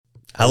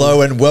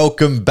Hello and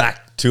welcome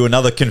back to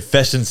another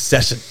confession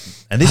session.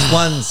 And this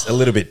one's a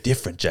little bit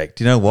different, Jake.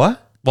 Do you know why?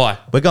 Why?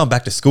 We're going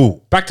back to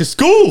school. Back to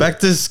school? Back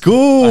to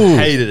school. I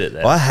hated it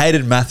then. I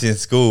hated maths in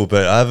school,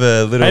 but I have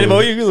a little... Hated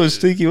all you little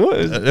stinky what?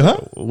 Huh?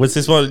 What's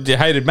this one? You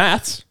hated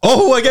maths?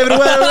 Oh, I gave it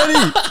away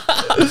already.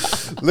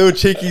 Little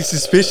cheeky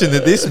suspicion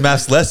that this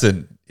maths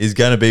lesson is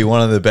going to be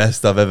one of the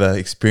best I've ever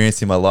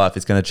experienced in my life.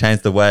 It's going to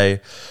change the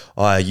way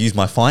I use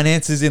my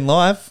finances in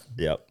life.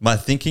 Yep. My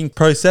thinking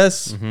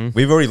process.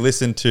 We've already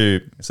listened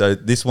to, so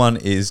this one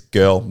is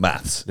girl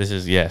maths. This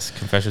is, yes,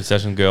 confession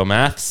session girl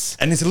maths.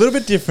 And it's a little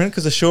bit different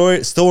because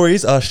the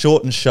stories are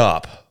short and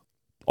sharp.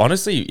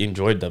 Honestly,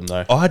 enjoyed them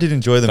though. I did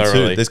enjoy them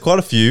Thoroughly. too. There's quite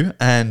a few,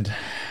 and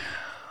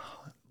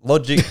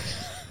logic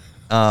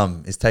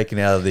is taken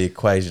out of the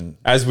equation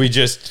As we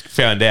just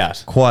found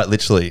out. quite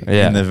literally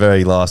Yeah. in the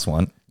very last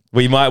one.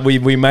 We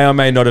may or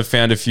may not have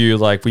found a few,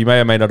 like we may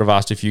or may not have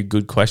asked a few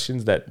good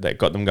questions that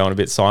got them going a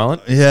bit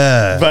silent.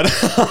 Yeah. But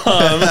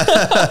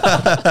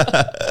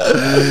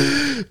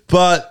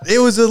But it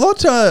was a lot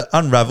to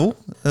unravel.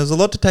 There was a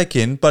lot to take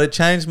in, but it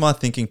changed my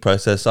thinking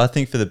process, I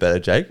think, for the better,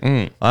 Jake.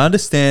 I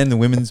understand the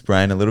women's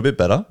brain a little bit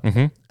better.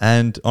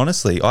 And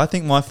honestly, I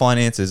think my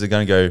finances are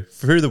going to go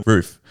through the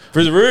roof.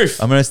 through the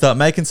roof. I'm going to start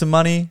making some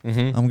money.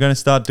 I'm going to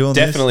start doing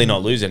Definitely this.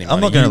 not lose any money.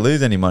 I'm not going to You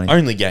lose any money.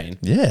 Only gain.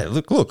 Yeah,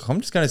 look,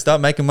 I'm just going to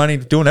start making money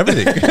doing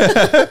everything.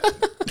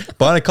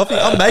 Buying a coffee,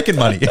 I'm making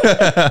money.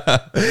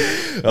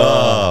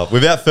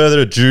 Without further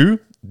ado,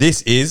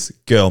 this is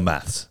Girl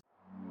Maths.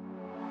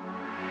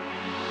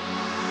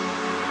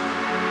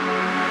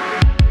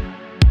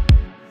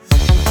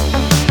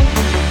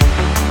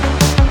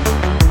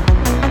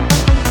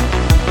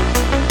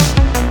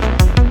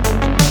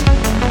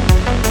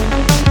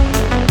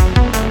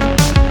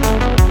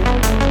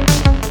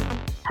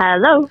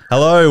 Hello.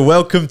 Hello,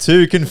 welcome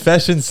to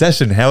Confession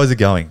Session. How is it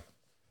going?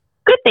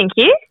 Good, thank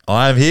you.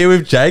 I'm here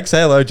with Jake. Say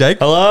hello, Jake.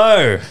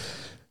 Hello.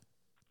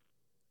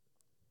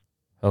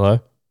 Hello.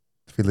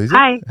 Did we lose it?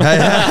 Hi. Hey.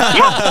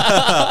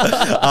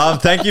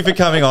 Thank you for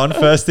coming on.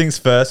 First things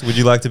first, would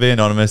you like to be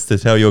anonymous to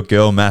tell your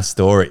girl math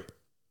story?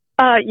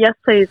 Yes,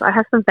 please. I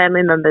have some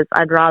family members.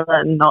 I'd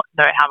rather not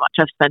know how much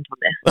I've spent on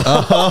this.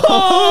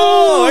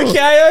 Oh,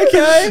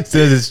 okay. So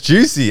it's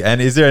juicy. And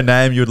is there a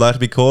name you would like to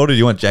be called, or do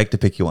you want Jake to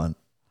pick you one?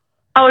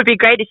 Oh, it'd be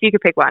great if you could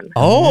pick one.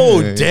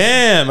 Oh,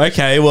 damn.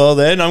 Okay, well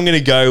then I'm going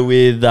to go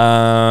with,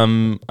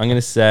 I'm going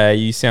to say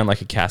you sound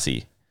like a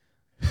Cassie.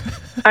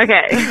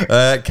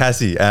 Okay.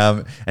 Cassie,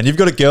 and you've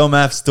got a girl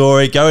math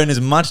story. Go in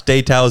as much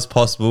detail as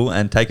possible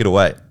and take it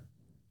away.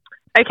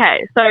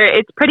 Okay, so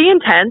it's pretty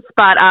intense,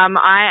 but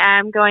I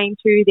am going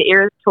to the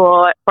Eras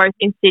Tour both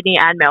in Sydney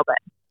and Melbourne.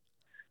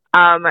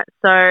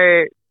 So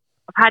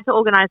I've had to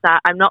organise that.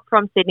 I'm not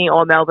from Sydney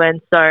or Melbourne,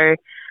 so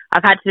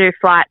I've had to do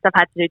flights, I've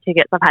had to do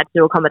tickets, I've had to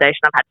do accommodation,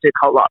 I've had to do the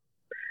whole lot.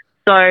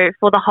 So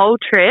for the whole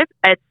trip,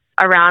 it's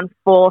around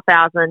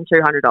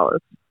 $4,200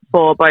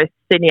 for both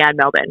Sydney and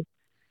Melbourne.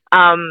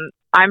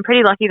 I'm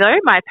pretty lucky though.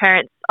 My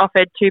parents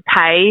offered to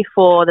pay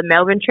for the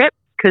Melbourne trip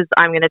because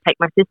I'm going to take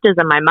my sisters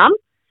and my mum.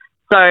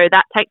 So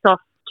that takes off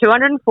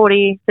 $240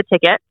 for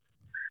tickets.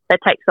 That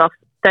takes off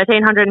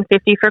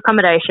 $1,350 for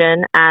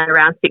accommodation and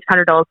around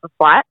 $600 for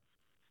flights,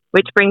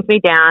 which brings me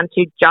down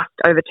to just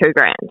over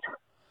 $2,000.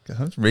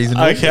 That's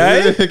reasonable.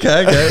 Okay.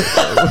 okay.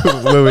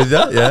 Where was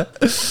that? Yeah.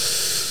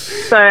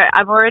 So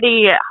I've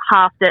already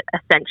halved it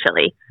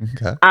essentially.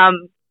 Okay.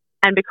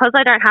 And because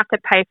I don't have to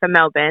pay for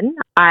Melbourne,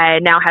 I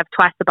now have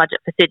twice the budget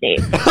for Sydney.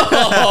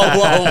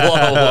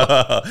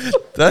 Whoa.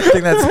 Don't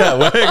think that's how it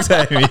works,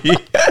 Amy.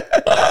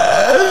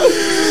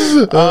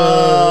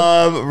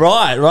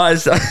 Right.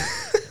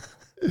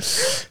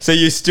 So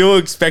you're still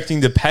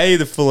expecting to pay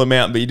the full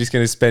amount, but you're just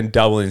going to spend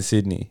double in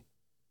Sydney.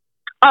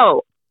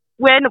 Oh,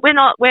 we're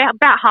not. We're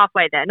about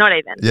halfway there. Not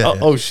even. Yeah.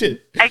 Oh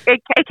shit.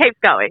 It keeps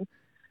going.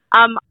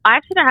 I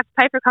actually don't have to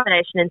pay for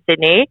accommodation in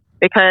Sydney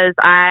because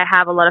I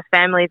have a lot of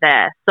family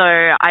there. So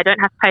I don't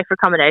have to pay for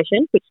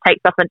accommodation, which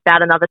takes off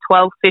about another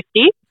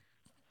 $1,250.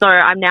 So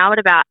I'm now at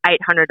about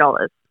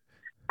 $800.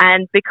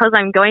 And because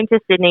I'm going to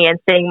Sydney and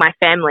seeing my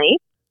family,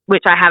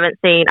 which I haven't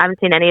seen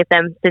any of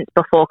them since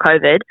before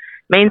COVID,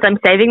 means I'm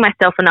saving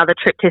myself another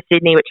trip to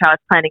Sydney, which I was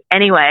planning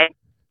anyway,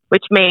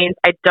 which means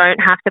I don't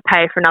have to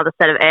pay for another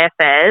set of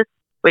airfares,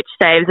 which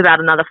saves about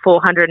another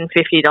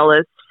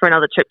 $450 for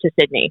another trip to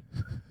Sydney.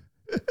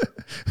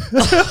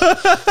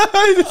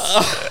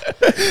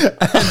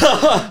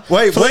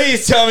 Wait,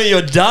 Please tell me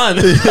you're done.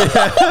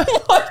 Oh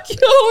my god.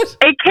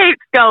 It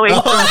keeps going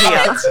from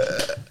here.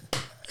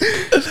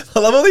 I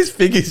love all these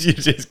figures you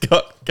just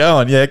got. Go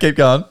on. Yeah, keep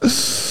going.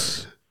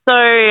 So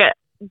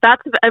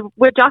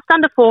we're just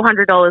under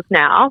 $400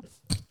 now,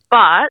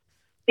 but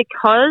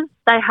because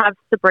they have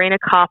Sabrina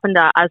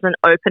Carpenter as an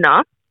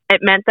opener,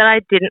 it meant that I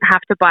didn't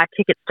have to buy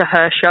tickets to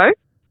her show,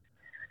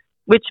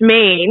 which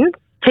means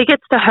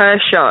tickets to her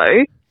show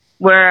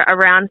were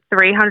around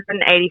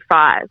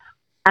 $385,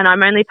 and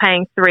I'm only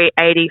paying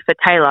 $380 for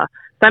Taylor.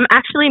 So I'm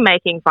actually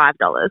making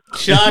 $5.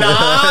 Shut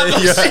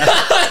up.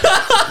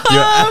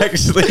 You're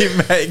actually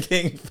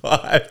making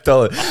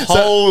 $5.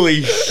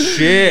 Holy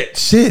shit.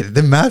 Shit,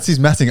 the maths is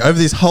mathing. Over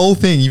this whole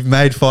thing, you've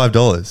made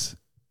 $5.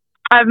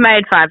 I've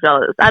made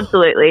 $5,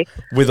 absolutely.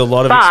 With a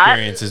lot of But-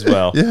 experience as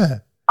well. Yeah.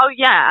 Oh,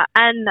 yeah.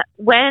 And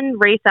when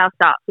resale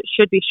starts, which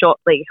should be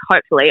shortly,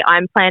 hopefully,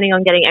 I'm planning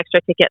on getting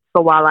extra tickets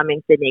for while I'm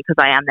in Sydney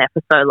because I am there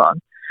for so long.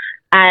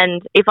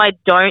 And if I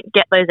don't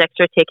get those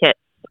extra tickets,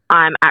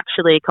 I'm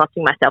actually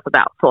costing myself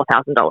about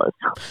 $4,000.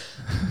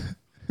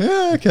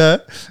 Yeah, okay.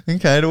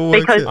 Okay, it all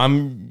works Because- out.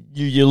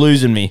 You're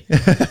losing me.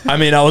 I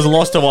mean, I was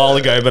lost a while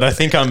ago, but I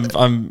think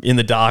I'm in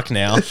the dark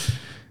now.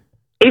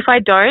 If I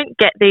don't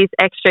get these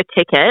extra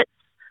tickets,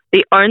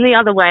 the only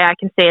other way I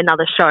can see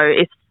another show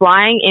is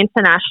flying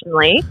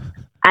internationally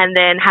and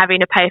then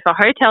having to pay for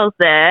hotels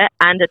there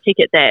and a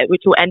ticket there,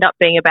 which will end up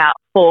being about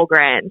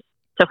 $4,000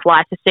 to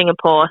fly to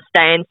Singapore,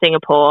 stay in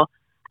Singapore,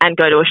 and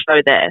go to a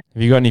show there.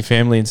 Have you got any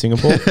family in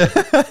Singapore?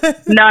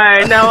 No,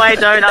 I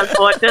don't,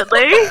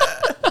 unfortunately.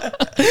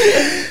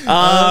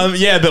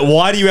 Yeah, but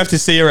why do you have to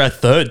see her a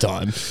third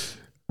time?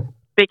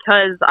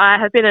 Because I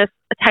have been a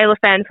Taylor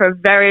fan for a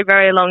very,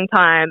 very long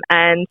time,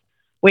 and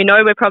we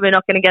know we're probably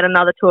not going to get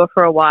another tour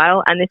for a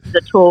while, and this is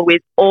a tour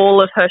with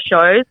all of her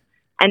shows,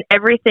 and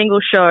every single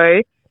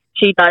show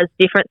she does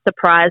different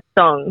surprise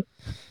songs.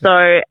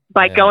 So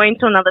by going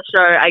to another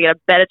show, I get a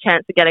better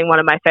chance of getting one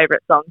of my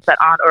favourite songs that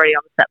aren't already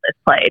on the set list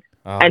played,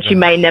 and she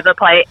may never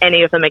play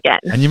any of them again.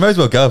 And you may as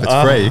well go if it's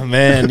Oh, free.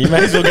 man, you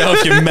may as well go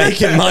if you're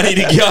making money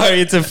to go.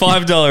 It's a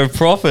 $5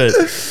 profit.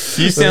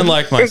 You sound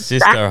like my sister.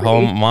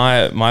 Exactly.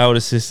 My older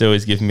sister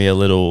was giving me a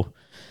little,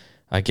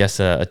 I guess,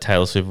 a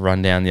Taylor Swift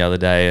rundown the other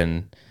day,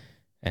 and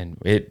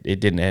it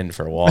didn't end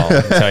for a while.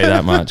 I can tell you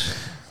that much.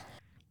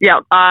 Yeah,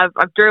 I've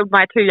drilled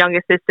my two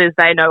younger sisters.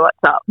 They know what's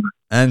up.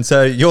 And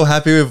so you're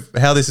happy with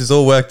how this has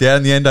all worked out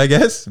in the end, I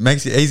guess?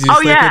 Makes it easier to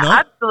Oh, sleep yeah, at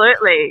night?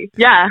 absolutely.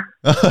 Yeah.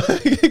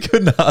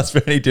 Couldn't ask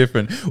for any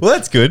different. Well,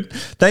 that's good.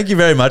 Thank you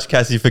very much,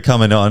 Cassie, for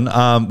coming on.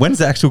 When's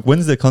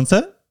the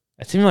concert?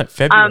 It's even like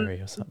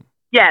February or something.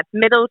 Yeah, it's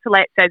middle to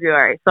late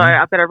February. So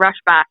I've got to rush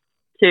back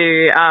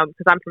to,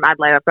 because I'm from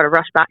Adelaide, I've got to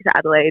rush back to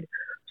Adelaide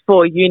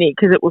for uni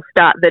because it will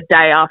start the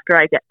day after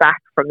I get back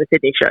from the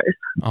Sydney shows.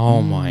 Oh,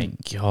 my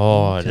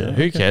God. Okay,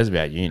 Who cares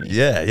about uni?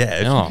 Yeah,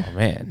 yeah. Oh,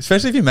 man.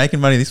 Especially if you're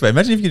making money this way.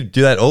 Imagine if you could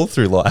do that all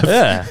through life.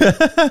 Yeah.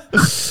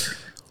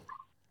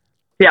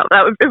 Yeah,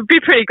 that would it would be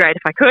pretty great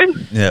if I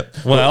could. Yeah.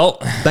 Well,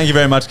 Thank you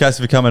very much,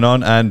 Cassie, for coming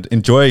on and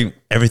enjoy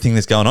everything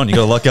that's going on. You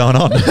got a lot going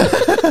on.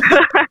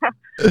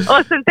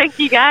 Awesome. Thank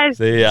you, guys.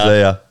 see ya. See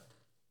ya.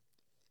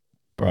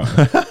 Bro.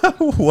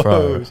 Whoa,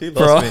 Bro. she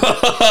lost me.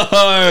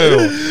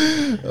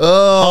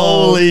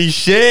 Oh, Holy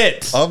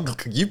shit.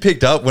 you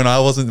picked up when I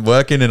wasn't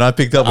working, and I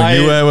picked up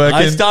when you weren't working.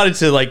 I started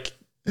to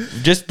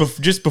just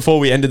before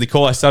we ended the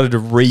call, I started to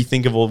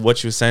rethink of all what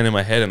she was saying in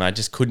my head, and I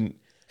just couldn't.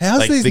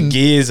 How's these? The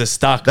gears are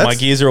stuck. My That's-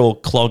 gears are all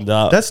clogged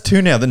up. That's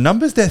two now. The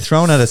numbers they're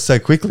throwing at us so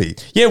quickly.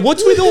 Yeah,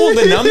 what's with all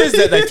the numbers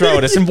that they throw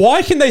at us, and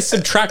why can they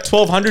subtract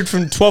 1,200 from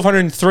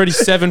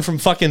 1,237 from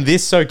fucking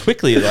this so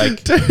quickly?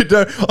 Like, Dude,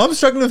 no, I'm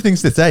struggling with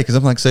things to say because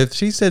I'm like, so if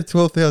she said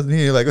 12,000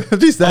 here, like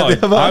this,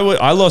 that, the other.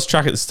 I lost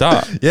track at the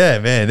start. Yeah,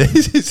 man,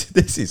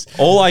 this is.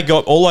 All I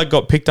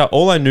got picked up.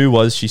 All I knew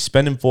was she's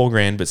spending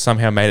 $4,000, but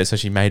somehow made it so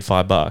she made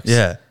 $5.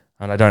 Yeah,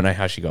 and I don't know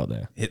how she got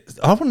there.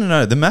 I want to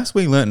know the maths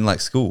we learned in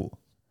like school.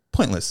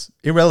 Pointless,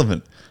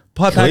 irrelevant.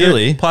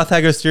 Clearly.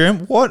 Pythagoras theorem.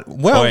 What?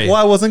 Well, Oi.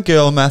 why wasn't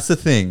girl maths a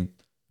thing?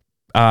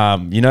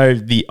 You know,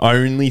 the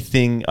only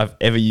thing I've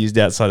ever used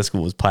outside of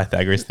school was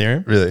Pythagoras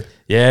theorem. Really,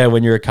 Yeah,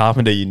 when you're a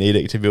carpenter, you need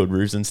it to build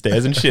roofs and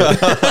stairs and shit.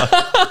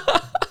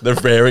 the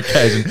rare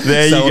occasion.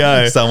 There you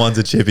go. Someone's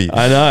a chippy.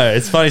 I know.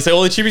 It's funny. So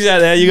all the chippies out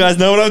there, you guys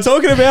know what I'm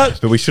talking about.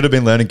 But we should have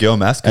been learning girl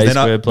maths A because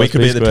then squared we plus could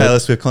B be at the squared. Taylor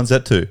Swift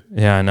concert too.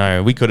 Yeah, I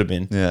know. We could have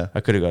been. Yeah.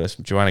 I could have got us.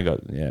 Joanna got.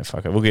 Yeah,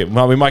 fuck it.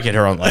 We might get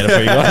her on later for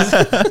you guys.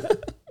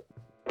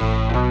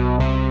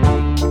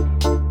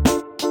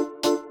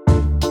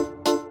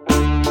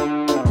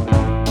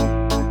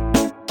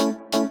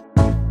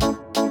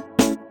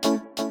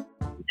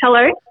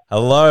 Hello.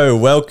 Hello,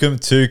 welcome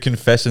to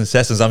Confession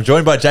Sessions. I'm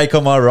joined by Jake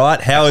on my right.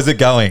 How is it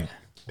going?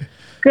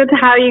 Good.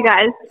 How are you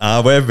guys?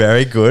 We're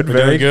very good.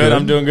 Very doing good.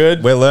 I'm doing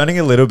good. We're learning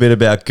a little bit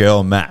about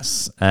girl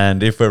maths,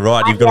 and if we're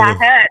right, you've got Yeah, I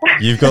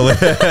heard. you've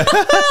got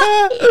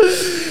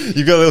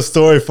a little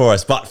story for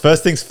us. But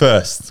first things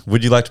first,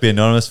 would you like to be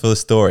anonymous for the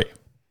story?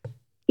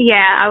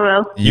 Yeah, I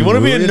will. You want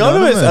to be would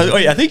anonymous?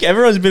 I think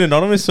everyone's been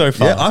anonymous so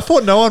far. Yeah, I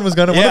thought no one was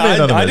going to want to be I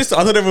anonymous.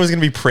 thought everyone was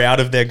going to be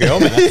proud of their girl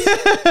maths.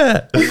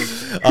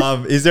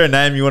 Is there a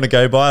name you want to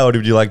go by, or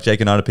would you like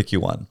Jake and I to pick you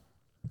one?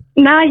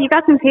 No, you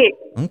got some pick.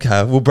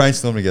 Okay, we'll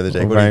brainstorm together,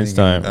 Jake. We'll What do you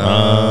think?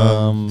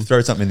 brainstorm.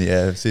 Throw something in the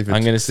air. See if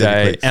I'm going to see if it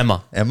say clicks.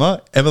 Emma.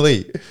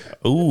 Emily.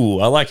 Ooh,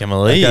 I like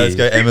Emily. Okay, let's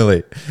go,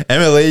 Emily.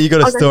 Emily, you got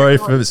a Okay, story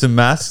sure. for some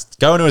maths.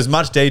 Go into as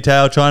much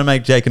detail. Try and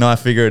make Jake and I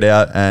figure it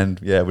out. And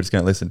yeah, we're just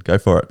going to listen. Go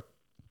for it.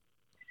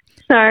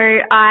 So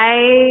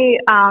I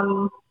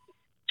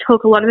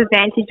took a lot of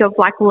advantage of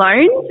like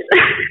loans,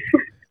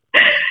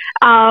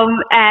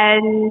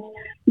 and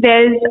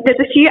there's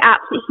a few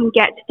apps that you can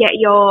get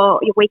your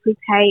weekly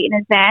pay in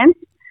advance.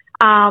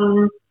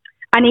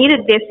 I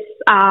needed this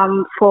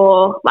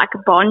for like a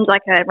bond,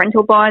 like a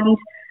rental bond.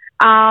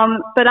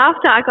 But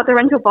after I got the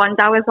rental bond,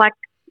 I was like,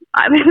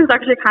 this is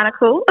actually kind of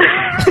cool.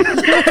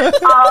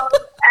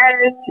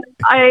 And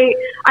I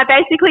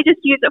basically just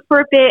used it for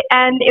a bit,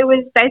 and it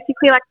was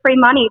basically like free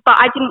money. But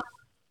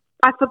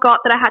I forgot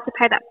that I had to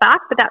pay that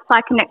back, but that's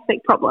like a next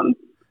week problem.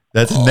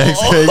 That's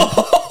next week.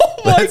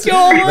 Let's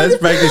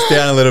break this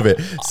down a little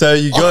bit. So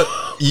you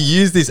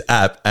use this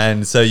app,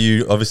 and so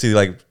you obviously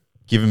like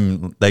give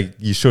them, like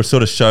you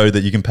sort of show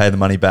that you can pay the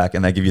money back,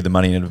 and they give you the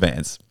money in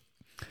advance.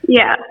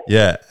 Yeah.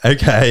 Yeah.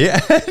 Okay.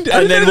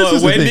 And then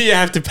when do you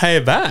have to pay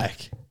it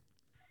back?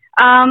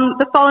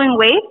 The following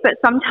week, but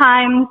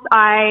sometimes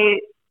I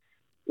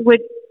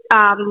would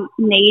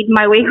need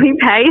my weekly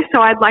pay, so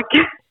I'd like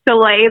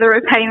delay the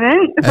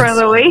repayment for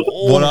another week.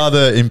 What are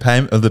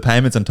the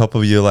payments on top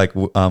of your like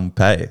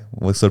pay?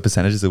 What sort of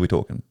percentages are we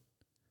talking?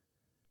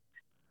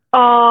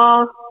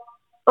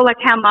 Like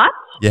how much?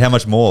 Yeah, how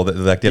much more that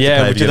like you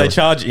have to pay? Do they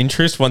charge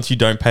interest once you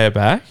don't pay it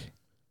back?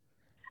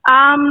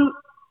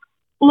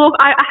 Look,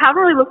 I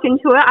haven't really looked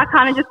into it. I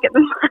kind of just get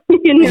the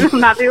money and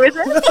I'm happy with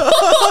it.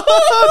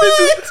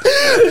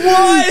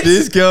 What?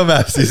 This girl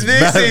maps is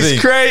This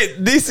is great.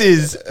 This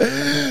is.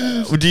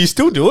 Do you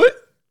still do it?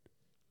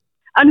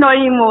 Not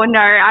anymore, no.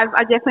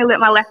 I definitely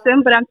learnt my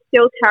lesson, but I'm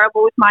still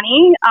terrible with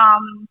money.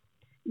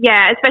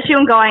 Yeah, especially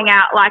when going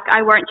out, like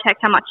I won't check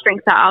how much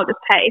drinks are. I'll just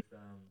pay.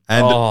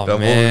 And,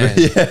 man.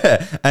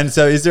 Yeah. And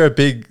so is there a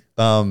big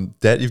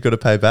debt you've got to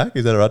pay back?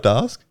 Is that all right to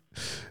ask?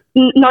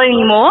 Not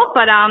anymore,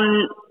 but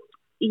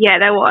yeah,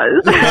 there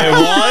was. There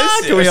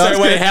was? Can we ask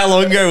wait, it? how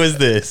long ago was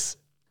this?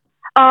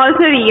 Oh, it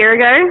was a year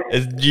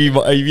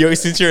ago.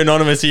 Since you're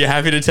anonymous, are you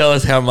happy to tell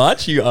us how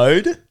much you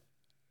owed?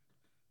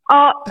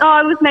 Oh, it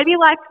was maybe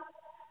like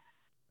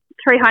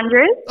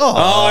 300.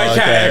 Oh,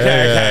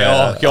 okay.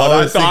 Oh,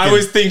 God. I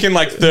was thinking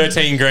like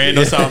 13 grand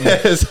or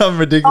something. Something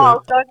ridiculous.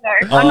 Oh, God,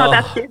 no. I'm not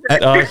that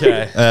stupid.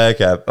 Okay.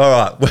 Okay. All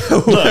right.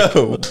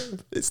 Well,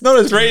 it's not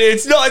as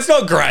It's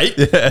not great,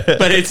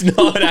 but it's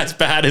not as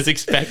bad as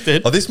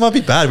expected. Oh, this might be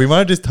bad. We might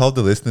have just told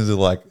the listeners of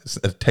like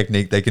a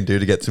technique they can do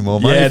to get some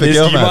more money for you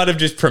Girl Map. might have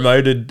just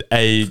promoted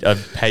a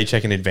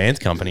paycheck in advance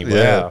company. Wow.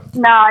 Yeah.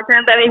 No, I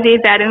don't let me be a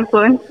bad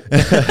influence.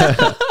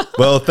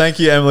 Well, thank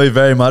you, Emily,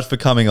 very much for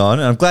coming on.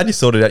 And I'm glad you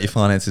sorted out your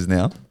finances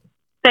now.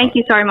 Thank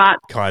you so much.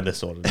 Kind of,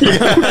 sort of.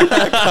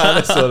 Kind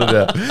of sorted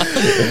out.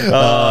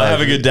 Have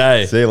a good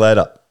day. See you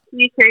later.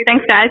 You too.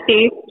 Thanks, guys. See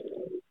you.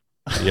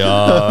 Yo.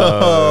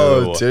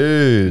 Oh,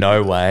 dude.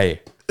 No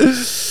way.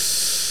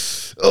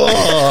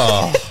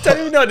 Oh. Don't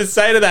even know what to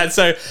say to that.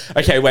 So,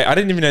 okay, wait. I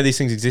didn't even know these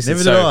things existed.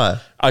 Neither so did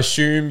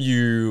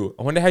I.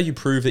 I wonder how you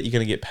prove that you're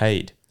going to get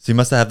paid. So you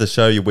must have to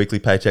show your weekly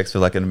paychecks for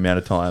like an amount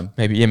of time.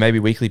 Maybe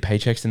weekly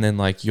paychecks, and then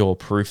like your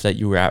proof that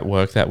you were at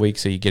work that week,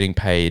 so you're getting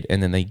paid,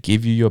 and then they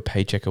give you your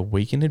paycheck a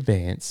week in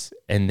advance.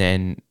 And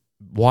then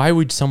why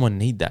would someone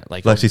need that?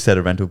 Like Like she said,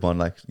 a rental bond,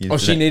 like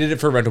she needed it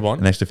for a rental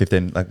bond, an extra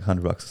 $100 or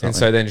something. and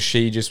so then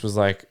she just was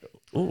like,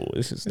 "Oh,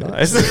 this is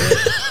nice."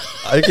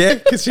 Okay,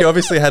 because she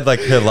obviously had like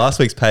her last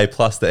week's pay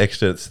plus the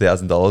extra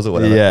 $1,000 or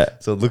whatever. Yeah.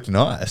 So it looked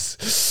nice.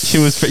 She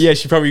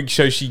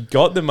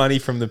got the money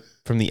from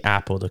the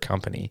app or the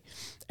company,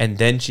 and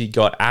then she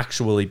got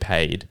actually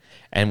paid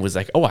and was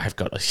like, "Oh, I've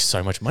got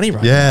so much money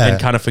right now," and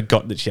kind of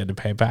forgot that she had to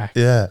pay it back.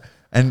 Yeah.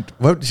 And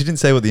she didn't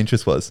say what the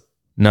interest was.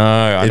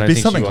 No, It'd be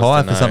something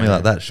high for something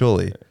like that,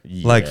 surely.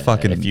 Like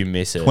fucking if you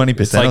miss it, 20%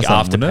 it's like or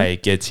something,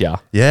 Afterpay gets ya.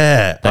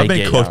 Yeah. I've been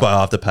get cooked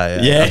ya. by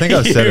Afterpay. Yeah, I think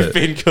I've said you've it.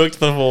 been cooked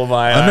before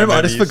by. I remember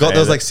I just forgot there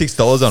was like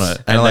 $6 on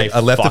it. And like they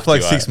I left it fucked for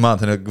like you 6 out.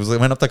 months and it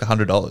went up to like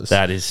 $100.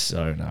 That is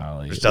so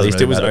gnarly. At doesn't least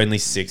really it was matter. only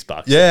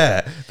 $6.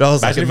 Yeah. But I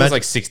was Imagine like, if it was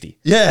like 60.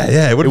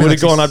 yeah. It would It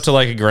have gone up to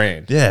like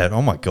 $1,000. Yeah.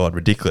 Oh my God.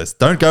 Ridiculous.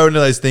 Don't go into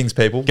those things,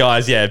 people.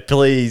 Guys, yeah,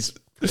 please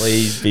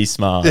be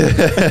smart.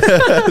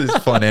 This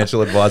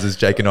financial advisors,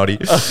 Jake and Oddie.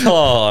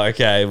 Oh,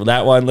 okay. Well,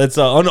 that one. Let's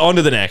on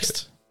to the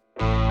next.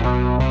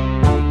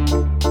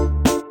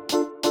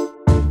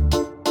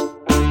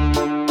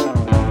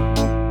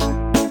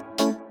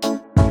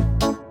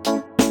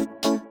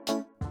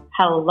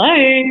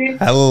 Hello.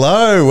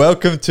 Hello.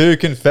 Welcome to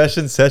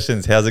Confession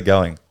Sessions. How's it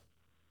going?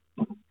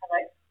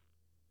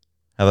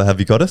 Hello. Have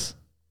you got us?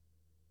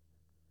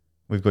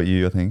 We've got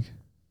you, I think.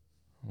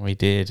 We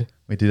did.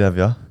 We did have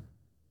you.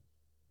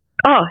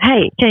 Oh,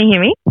 hey, can you hear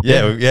me?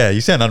 Yeah.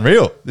 You sound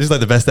unreal. This is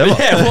like the best ever.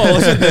 Yeah, well,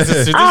 this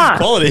is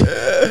quality.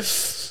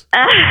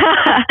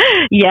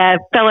 Yeah,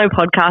 fellow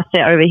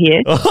podcaster over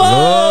here.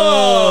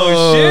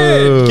 Oh,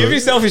 shit. Give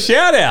yourself a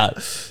shout out.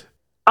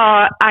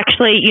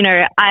 Actually,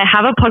 I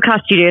have a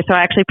podcast studio, so I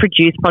actually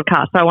produce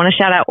podcasts. So I want to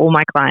shout out all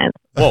my clients.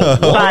 Whoa.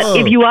 But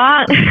if you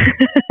are, You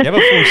have a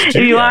full if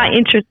studio. you are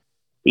interested,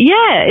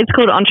 yeah, it's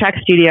called On Track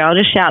Studio. I'll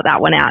just shout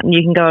that one out, and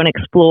you can go and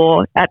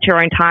explore at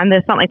your own time.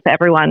 There's something for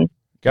everyone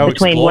Go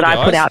between explore, what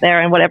I put guys. out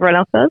there and what everyone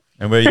else does.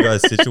 And where are you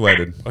guys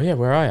situated? Oh, yeah,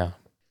 where are you?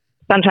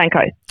 Sunshine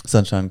Coast.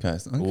 Sunshine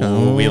Coast. Okay.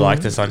 Ooh, we like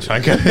the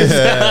Sunshine Coast.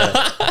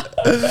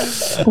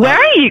 Where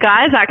are you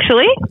guys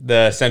actually?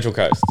 The Central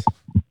Coast.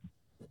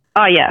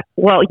 Oh yeah.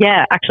 Well,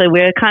 yeah. Actually,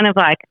 we're kind of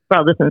like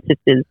brothers and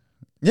sisters.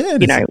 Yeah,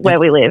 You know where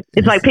we live.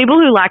 It's like people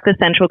who like the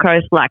Central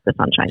Coast like the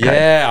Sunshine Coast.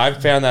 Yeah,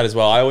 I've found that as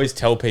well. I always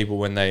tell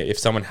people if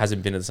someone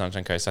hasn't been to the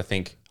Sunshine Coast, I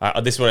think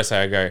this is what I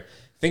say. I go,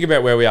 think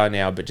about where we are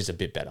now, but just a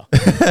bit better.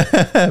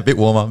 a bit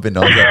warmer, a bit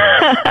nicer,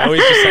 I always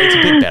just say it's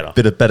a bit better.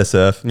 bit of better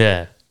surf.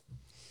 Yeah.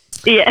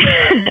 Yeah,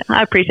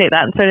 I appreciate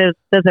that, and so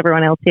does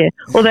everyone else here.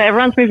 Although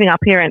everyone's moving up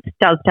here, and it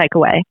does take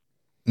away.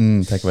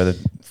 Take away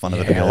the fun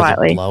of it a bit.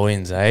 Slightly.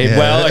 Blow-ins, eh? Yeah.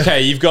 Well,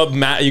 okay, you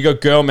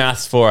got girl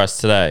maths for us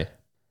today.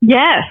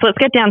 Yes, let's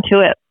get down to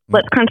it.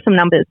 Let's crunch some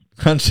numbers.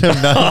 Crunch them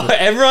Oh, numbers.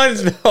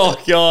 everyone's. Oh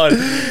God.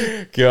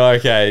 Go.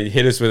 Okay,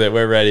 hit us with it.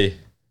 We're ready.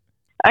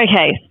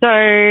 Okay,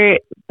 so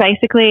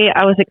basically,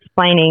 I was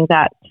explaining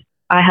that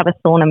I have a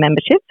sauna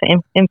membership,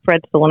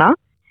 infrared sauna,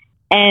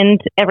 and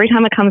every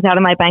time it comes out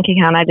of my bank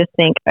account, I just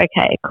think,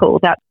 okay,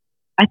 cool.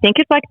 I think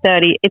it's like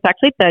 $30. It's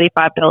actually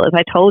 $35.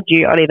 I told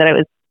you, Ollie, that it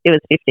was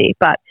 $50,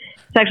 but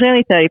it's actually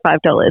only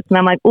 $35. And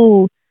I'm like,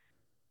 ooh,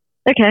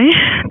 okay,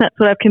 that's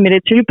what I've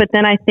committed to. But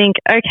then I think,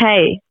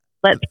 okay,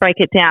 let's break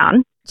it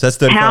down. So that's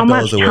 $35 How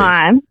much a week.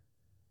 time?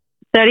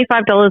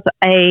 $35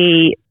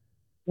 a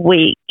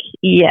week.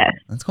 Yes.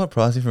 That's quite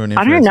pricey for an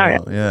I don't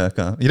influencer. know. Yeah,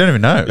 okay. You don't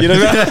even know. You know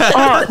that?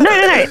 Oh,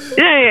 no.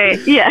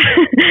 Yeah.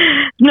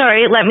 No,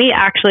 let me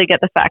actually get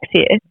the facts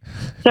here.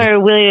 So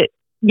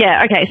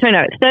okay. So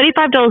no, it's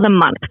 $35 a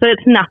month. So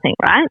it's nothing,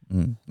 right?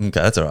 Okay,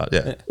 that's all right.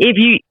 Yeah.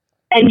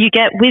 You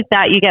get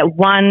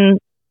one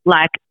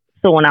like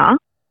sauna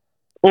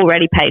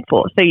already paid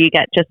for. So you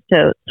get just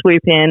to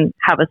swoop in,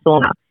 have a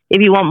sauna.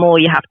 If you want more,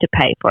 you have to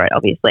pay for it,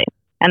 obviously.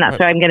 And that's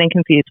where I'm getting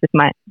confused with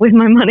my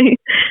money.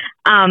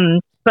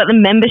 But the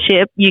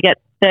membership, you get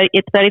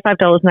it's $35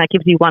 and that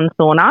gives you one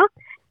sauna.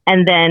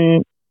 And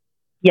then,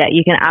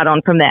 you can add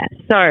on from there.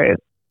 So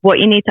what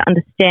you need to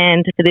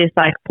understand for this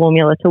like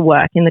formula to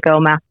work in the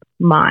girl math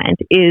mind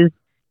is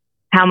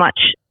how much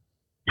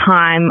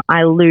time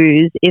I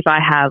lose if I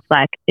have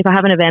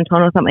an event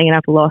on or something and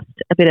I've lost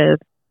a bit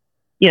of,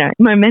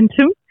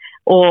 momentum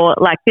or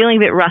like feeling a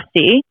bit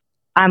rusty.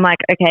 I'm like,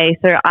 okay,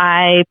 so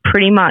I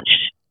pretty much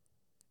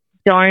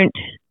don't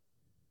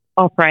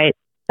operate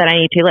that I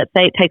need to. Let's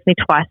say it takes me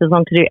twice as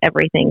long to do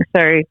everything.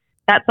 So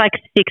that's like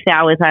 6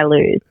 hours I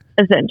lose,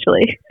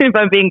 essentially, if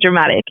I'm being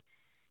dramatic.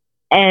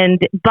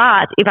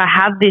 But if I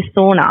have this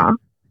sauna,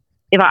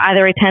 if I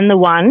either attend the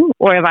one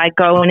or if I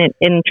go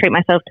and treat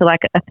myself to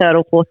like a third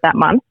or fourth that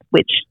month,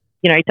 which,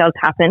 it does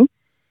happen,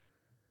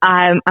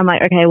 I'm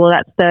like, okay, well,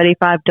 that's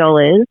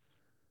 $35.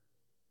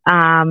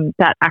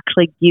 That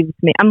actually gives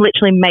me, I'm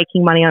literally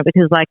making money on it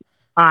because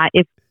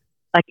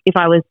if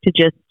I was to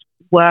just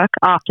work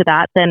after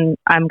that, then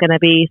I'm going to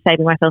be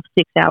saving myself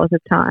 6 hours of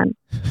time.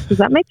 Does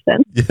that make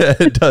sense? Yeah,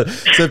 it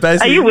does. So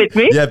basically, are you with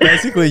me? Yeah,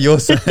 basically you're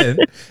saying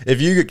if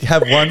you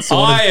have one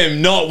sauna. I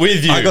am not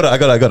with you. I got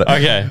it.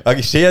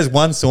 Okay. She has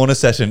one sauna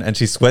session and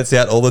she sweats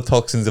out all the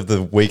toxins of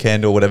the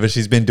weekend or whatever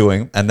she's been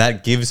doing, and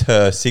that gives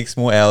her 6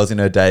 more hours in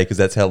her day because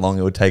that's how long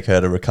it would take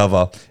her to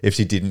recover if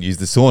she didn't use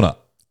the sauna.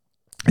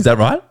 Is that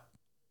right?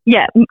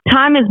 Yeah,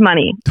 time is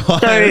money.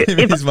 Time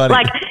is money.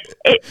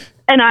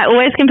 And I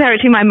always compare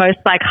it to my most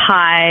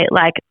high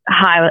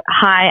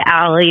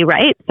hourly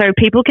rate. So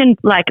people can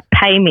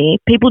pay me.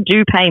 People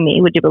do pay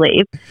me. Would you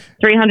believe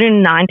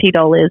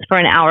 $390 for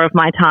an hour of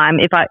my time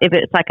if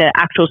it's like an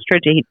actual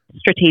strategic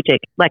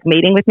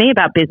meeting with me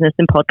about business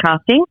and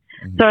podcasting.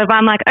 Mm-hmm. So if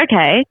I'm like,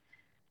 okay,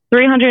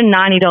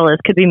 $390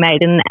 could be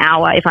made in an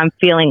hour if I'm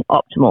feeling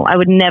optimal. I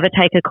would never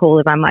take a call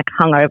if I'm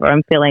hungover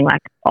and feeling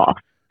off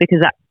because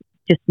that's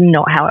just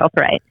not how I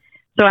operate.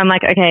 So I'm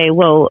like, okay,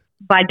 well,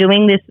 by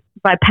doing this,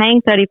 by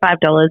paying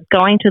 $35,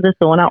 going to the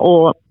sauna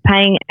or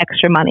paying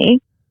extra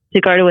money to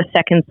go to a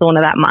second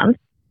sauna that month,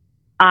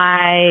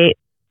 I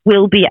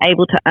will be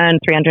able to earn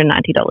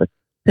 $390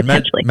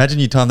 potentially. Imagine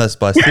you time that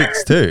by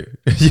 6 too.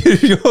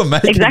 You're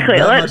making exactly.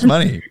 that much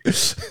money.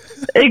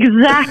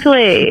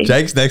 Exactly.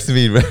 Jake's next to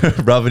me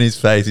rubbing his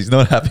face. He's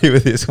not happy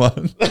with this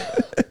one.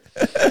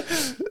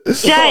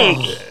 Jake,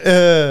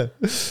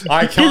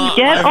 I can't. just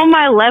get on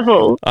my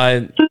level.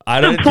 I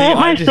don't support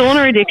my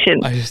sauna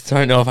addiction. I just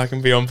don't know if I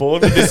can be on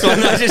board with this one.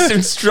 I just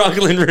am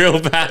struggling real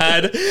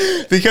bad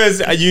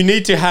because you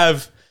need to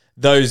have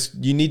those.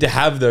 You need to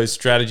have those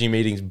strategy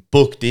meetings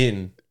booked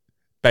in,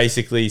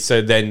 basically.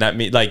 So then that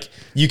means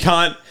you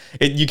can't.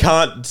 You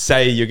can't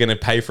say you're going to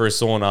pay for a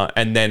sauna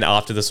and then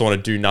after the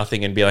sauna do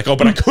nothing and be like, oh,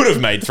 but I could have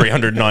made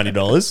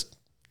 $390.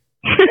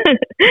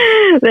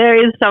 There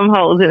is some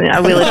holes in it, I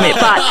will admit,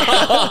 but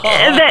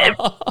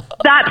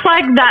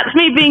that's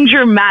me being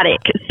dramatic.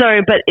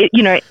 So, but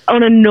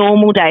on a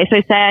normal day,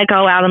 so say I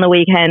go out on the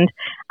weekend,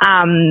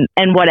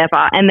 and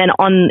whatever, and then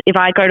if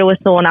I go to a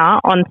sauna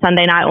on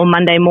Sunday night or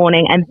Monday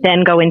morning, and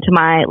then go into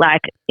my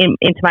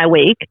into my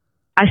week,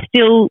 I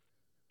still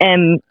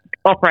am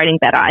operating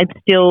better. It's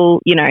still,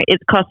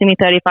 it's costing me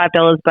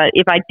 $35, but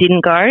if I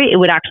didn't go, it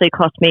would actually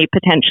cost me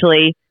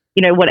potentially,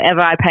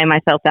 whatever I pay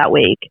myself that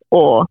week,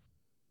 or.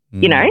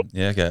 Yeah,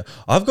 okay.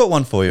 I've got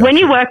one for you. When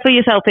you work for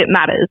yourself, it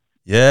matters.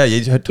 Yeah, time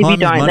is don't,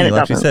 money. then it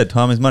Like you doesn't. said,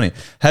 time is money.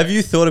 Have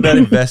you thought about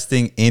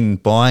investing in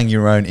buying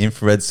your own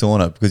infrared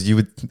sauna? Because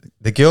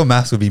the girl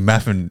maths would be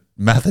mathing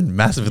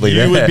massively.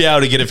 You would there. be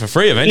able to get it for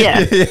free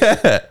eventually.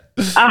 Yeah, Yeah.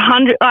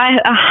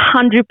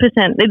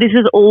 100%. This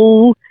is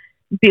all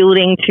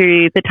building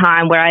to the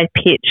time where I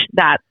pitch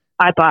that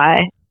I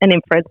buy an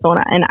infrared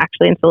sauna and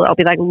actually install it. I'll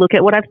be like, look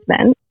at what I've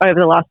spent over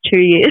the last 2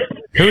 years.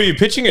 Who are you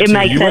pitching it It to?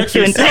 makes You work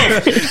sense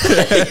for to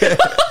yourself.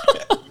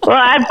 Well,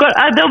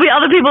 there'll be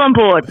other people on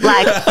board.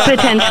 Like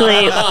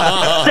potentially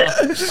I'll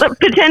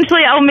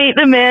meet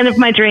the man of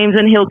my dreams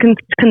and he'll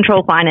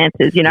control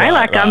finances. You know,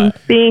 Right. I'm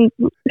being.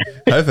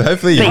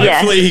 Hopefully, But yeah.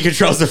 Hopefully he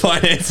controls the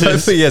finances.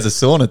 hopefully he has a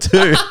sauna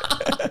too.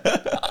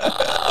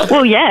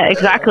 Well, yeah,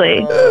 exactly.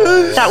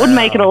 That would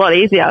make it a lot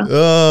easier.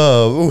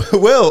 Oh,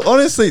 well,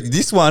 honestly,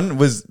 this one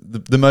was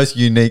the most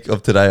unique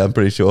of today, I'm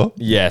pretty sure.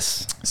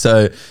 Yes.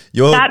 So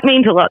That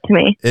means a lot to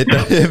me. it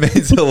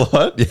means a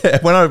lot. Yeah.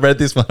 When I read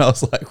this one, I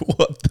was like,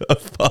 what the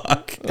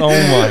fuck? Oh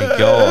my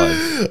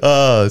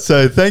God.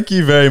 So thank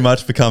you very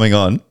much for coming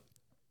on.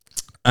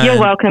 You're And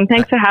welcome.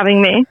 Thanks for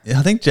having me.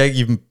 I think, Jake,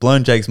 you've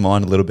blown Jake's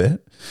mind a little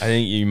bit. I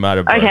think you might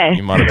have Okay.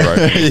 You might have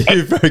broken.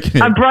 You've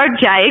broken I it. broke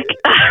Jake.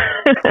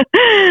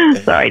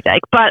 Sorry,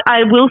 Jake. But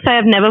I will say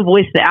I've never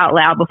voiced it out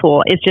loud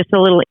before. It's just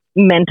a little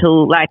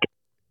mental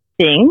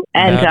thing.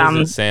 And How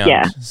does it sound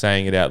yeah.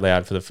 saying it out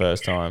loud for the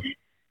first time?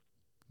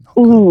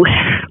 Ooh.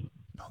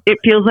 It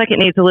feels like it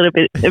needs a little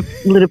bit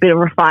of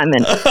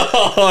refinement.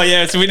 Oh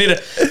yeah, so you need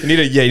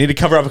to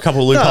cover up a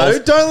couple of No,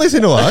 loopholes. don't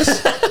listen to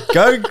us.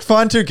 Go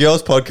find two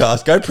girls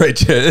podcast. Go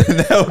preach it, and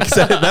they'll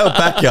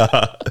back you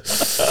up.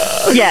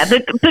 Yeah,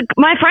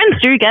 my friends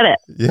do get it.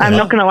 Yeah. I'm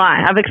not going to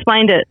lie. I've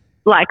explained it.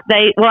 I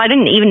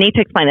didn't even need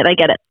to explain it. They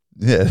get it.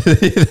 Yeah,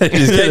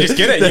 They just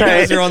get it. You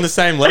guys are on the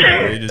same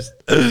level. You just,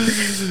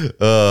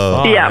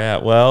 Oh, Yeah.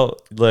 Well,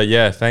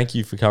 yeah. Thank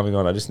you for coming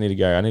on. I just need to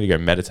go. I need to go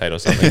meditate or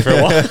something for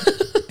a while.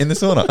 in the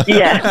sauna.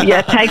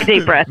 Yeah. Take a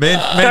deep breath. Me Go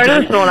and to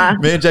the Jake, sauna.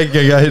 me and Jake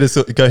go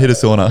hit a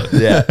sauna.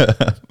 Yeah.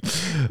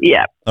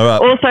 Yeah. All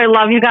right. Also,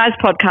 love you guys'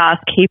 podcast.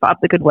 Keep up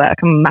the good work.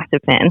 I'm a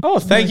massive fan. Oh,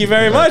 thank you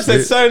very much.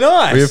 That's so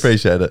nice. We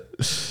appreciate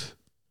it.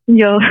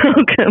 You're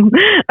welcome.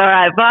 All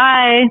right.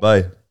 Bye.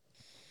 Bye.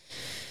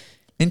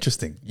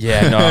 Interesting.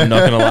 Yeah, no, I'm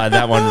not gonna lie.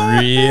 That one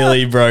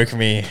really broke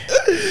me.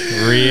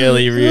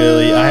 Really.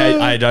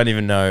 I don't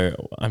even know.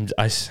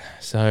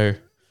 So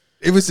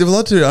It was a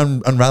lot to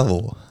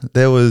unravel.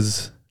 There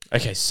was.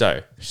 okay.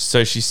 So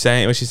she's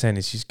saying what she's saying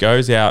is she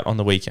goes out on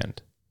the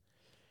weekend,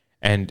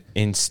 and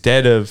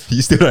instead of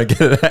You still don't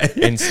get it. Eh?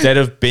 instead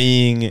of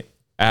being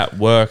at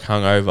work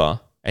hungover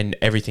and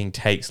everything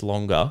takes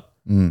longer,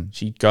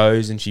 she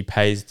goes and she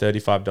pays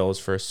 $35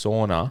 for a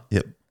sauna.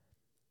 Yep.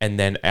 And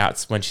then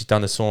when she's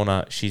done the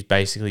sauna, she's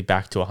basically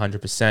back to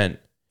 100%.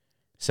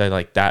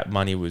 So that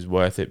money was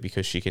worth it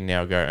because she can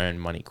now go earn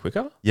money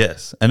quicker.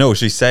 Yes. And no,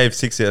 she saved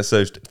 6 hours.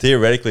 So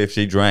theoretically, if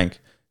she drank,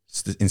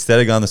 instead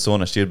of going to the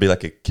sauna, she would be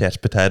like a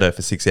couch potato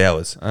for 6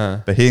 hours.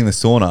 But hitting the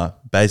sauna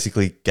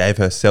basically gave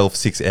herself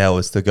 6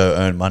 hours to go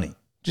earn money.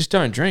 Just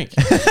don't drink.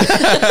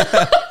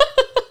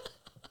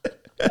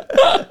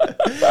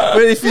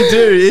 But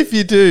if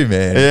you do,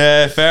 man.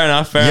 Yeah, fair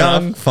enough.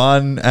 Young, enough.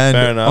 fun, and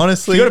Fair enough.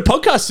 honestly. You got a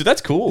podcast too.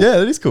 That's cool. Yeah,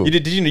 that is cool. You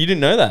didn't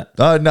know that?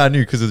 Oh, no, I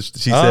knew because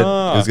she said it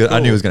was good. I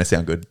cool. knew it was going to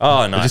sound good.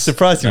 Oh, It nice. just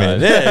surprised you,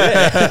 man.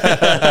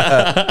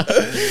 Yeah.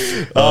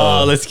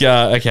 Oh, let's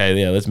go. Okay,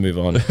 yeah, let's move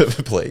on.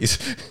 Please.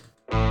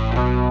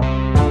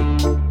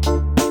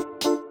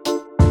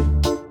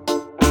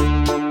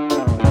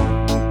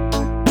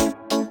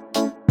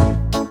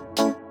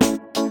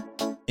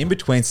 In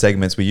between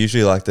segments, we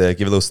usually like to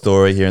give a little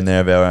story here and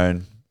there of our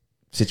own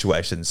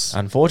situations.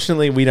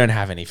 Unfortunately, we don't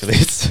have any for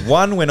this.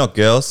 1, we're not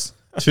girls.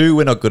 2,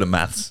 we're not good at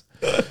maths.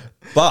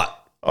 But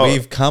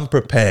we've come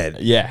prepared.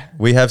 Yeah.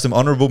 We have some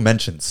honorable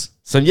mentions.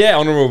 So yeah,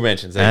 honorable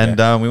mentions. There you And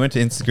go. we went to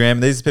Instagram.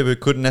 These people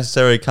couldn't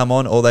necessarily come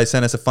on, or they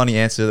sent us a funny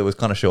answer that was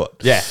kind of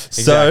short. Yeah,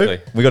 exactly.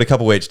 So we got a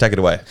couple each. Take it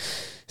away.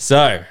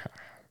 So,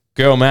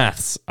 girl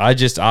maths. I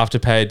just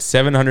afterpaid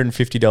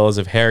 $750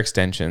 of hair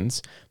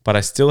extensions, but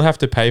I still have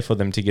to pay for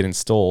them to get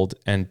installed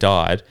and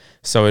dyed.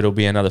 So it'll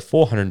be another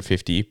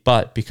 $450.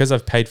 But because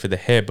I've paid for the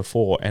hair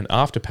before and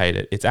afterpaid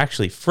it, it's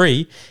actually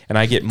free, and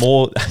I get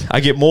more. I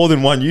get more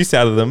than one use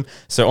out of them.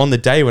 So on the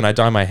day when I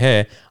dye my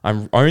hair,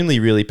 I'm only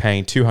really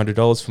paying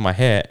 $200 for my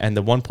hair, and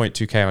the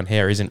 1.2K on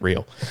hair isn't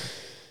real.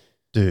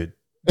 Dude.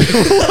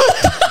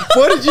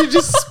 What did you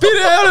just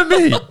spit out of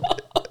me?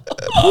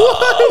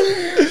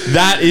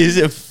 That is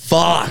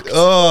fucked.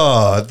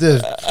 Oh, what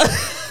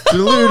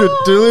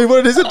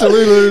is it?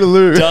 Dilute.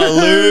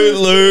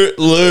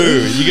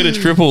 Lou. You get a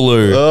triple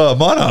Lou. Oh,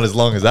 mine aren't as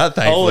long as that,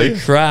 thankfully. Holy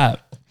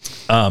crap.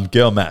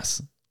 Girl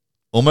mass.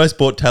 Almost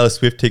bought Taylor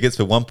Swift tickets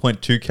for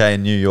 1.2K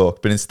in New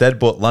York, but instead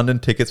bought London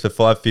tickets for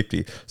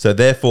 $550. So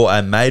therefore,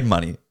 I made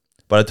money.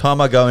 By the time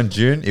I go in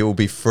June, it will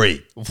be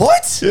free.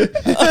 What?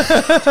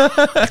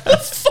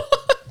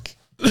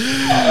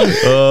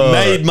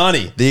 Made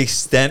money. The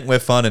extent we're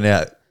finding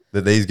out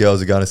that these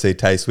girls are going to see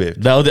Tay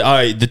Swift,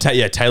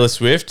 Taylor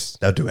Swift.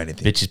 they'll do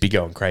anything. Bitches be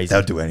going crazy.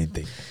 They'll do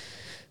anything.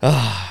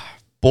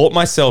 Bought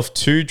myself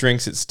 2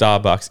 drinks at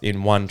Starbucks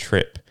in one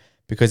trip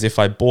because if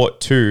I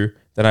bought 2,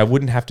 then I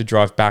wouldn't have to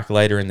drive back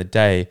later in the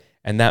day,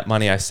 and that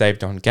money I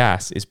saved on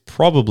gas is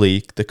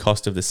probably the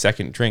cost of the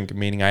second drink,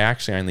 meaning I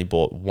actually only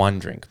bought 1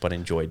 drink but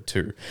enjoyed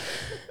 2.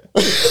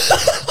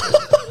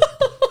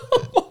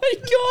 Oh my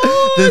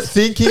God. The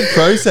thinking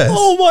process.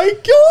 Oh my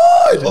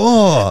God.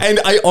 Oh. And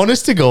I,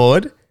 honest to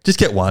God, Just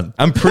get one.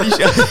 I'm pretty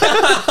sure.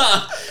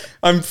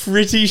 I'm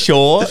pretty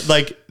sure,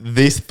 like,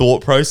 this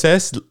thought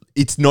process,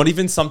 it's not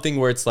even something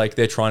where it's like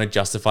they're trying to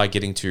justify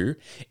getting 2.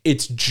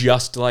 It's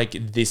just like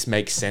this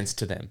makes sense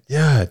to them.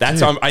 Yeah,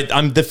 that's dude.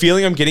 I'm the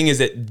feeling I'm getting is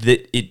that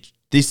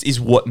this is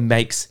what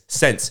makes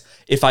sense.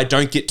 If I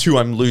don't get 2,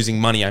 I'm losing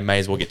money. I may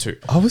as well get 2.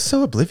 I was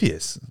so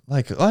oblivious.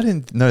 Like, I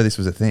didn't know this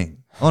was a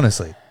thing.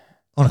 Honestly,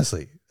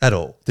 at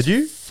all. Did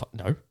you?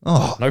 No,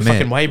 Oh, no man.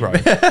 fucking way, bro.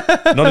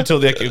 Not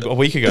until a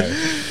week ago.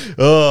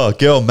 Oh,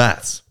 girl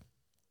maths.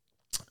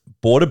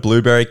 Bought a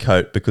blueberry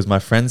coat because my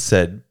friend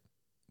said,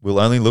 we'll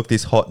only look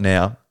this hot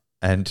now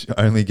and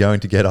only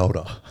going to get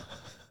older.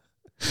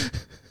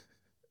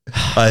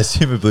 I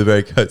assume a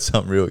blueberry coat's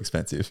something real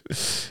expensive.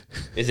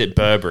 Is it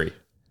Burberry?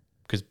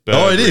 Because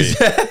Oh, it is.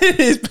 It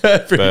is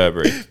Burberry.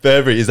 Burberry.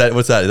 Burberry.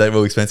 What's that? Is that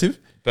real expensive?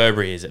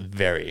 Burberry is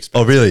very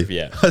expensive. Oh, really?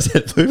 Yeah. I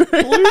said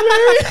blueberry.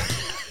 Blueberry?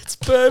 It's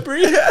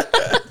Burberry.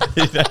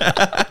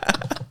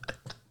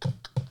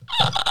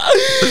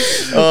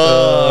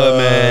 Oh,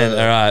 man.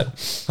 All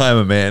right. I am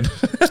a man.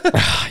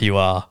 You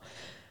are.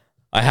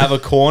 I have a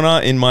corner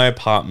in my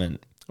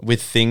apartment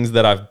with things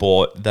that I've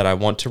bought that I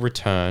want to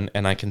return,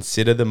 and I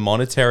consider the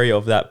monetary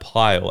of that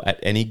pile at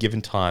any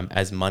given time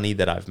as money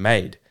that I've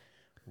made.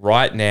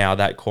 Right now,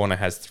 that corner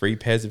has 3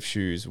 pairs of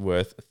shoes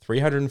worth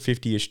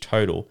 350-ish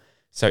total.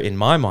 So in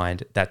my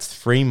mind, that's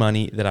free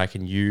money that I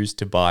can use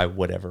to buy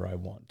whatever I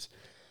want.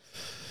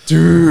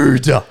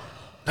 Dude,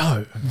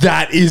 No.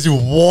 that is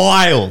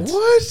wild.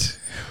 What?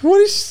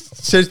 What is?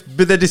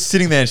 But they're just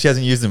sitting there, and she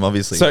hasn't used them,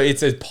 obviously. So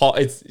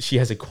she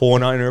has a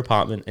corner in her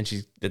apartment, and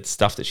it's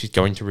stuff that she's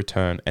going to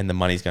return, and the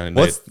money's going to.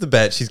 What's the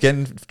bet? She's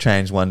getting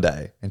changed one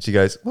day, and she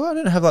goes, "Well, I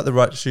don't have like the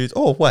right shoes.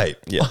 Oh, wait,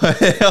 Yeah.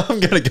 I'm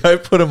gonna go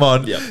put them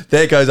on. Yep.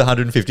 There goes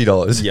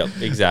 $150. Yep,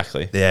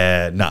 exactly.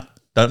 Yeah, nah,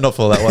 not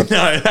for that one.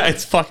 No,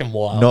 it's fucking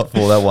wild. Not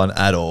for that one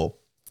at all.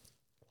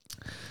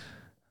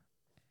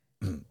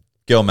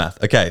 Girl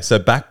math. Okay, so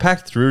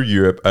backpacked through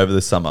Europe over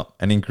the summer,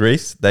 and in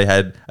Greece they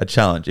had a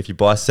challenge. If you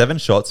buy 7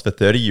 shots for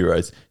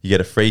 €30, you get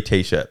a free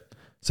T-shirt.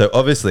 So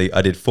obviously,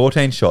 I did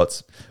 14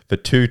 shots for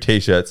 2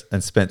 T-shirts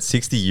and spent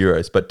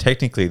 €60, but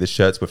technically the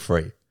shirts were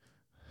free.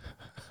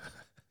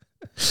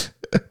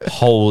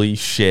 Holy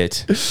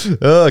shit.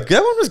 That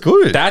one was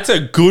good. That's a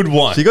good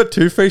one. She got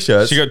 2 free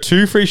shirts. She got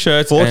 2 free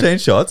shirts. 14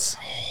 shots.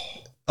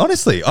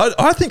 Honestly,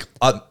 I think,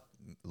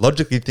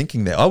 logically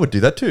thinking there, I would do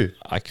that too.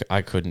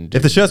 I couldn't do.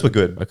 If the shirts were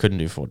good. I couldn't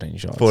do 14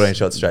 shots. 14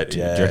 shots straight. Do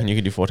you Yeah. reckon you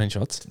could do 14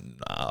 shots?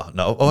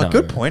 No. Oh, No.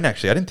 good point,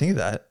 actually. I didn't think of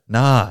that.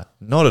 Nah,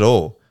 not at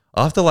all.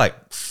 After like,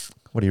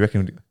 what do you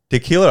reckon?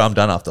 Tequila, I'm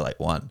done after like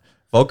 1.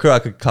 Vodka, I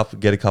could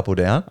get a couple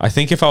down. I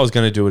think if I was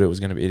going to do it,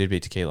 it'd be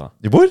tequila.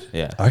 You would?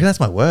 Yeah. I reckon that's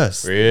my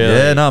worst. Really?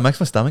 Yeah, no, it makes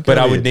my stomach But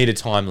go I would weird. need a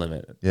time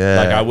limit.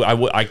 Yeah.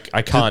 Like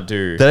I can't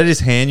do. Did I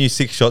just hand you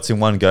 6 shots in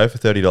one go for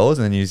 $30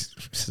 and then you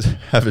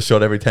have a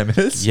shot every 10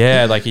 minutes?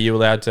 Yeah, like are you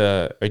allowed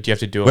to? Or do you have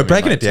to do it? We're in,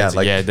 breaking like, it down. 10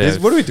 Like, yeah,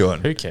 what are we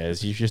doing? Who cares?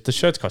 The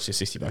shirts cost you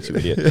 $60, you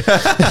idiot.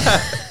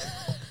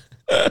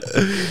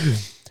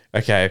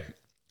 Okay.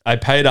 I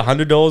paid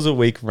 $100 a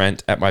week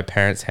rent at my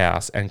parents'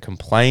 house and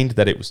complained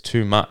that it was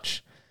too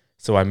much.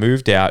 So I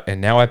moved out and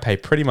now I pay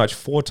pretty much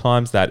 4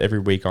 times that every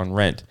week on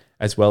rent,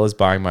 as well as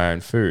buying my own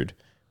food.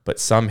 But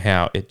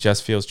somehow it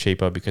just feels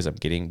cheaper because I'm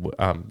getting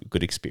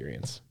good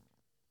experience.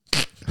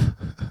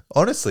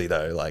 Honestly,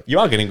 though, like, You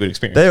are getting good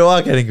experience. they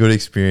are getting good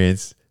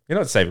experience. You're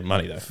not saving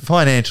money though.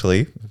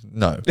 Financially,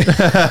 no.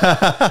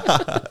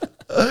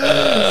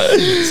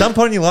 Some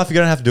point in your life, you're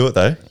going to have to do it,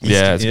 though.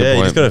 Yeah, it's a good You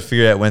point. just got to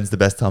figure out when's the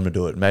best time to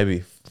do it.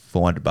 Maybe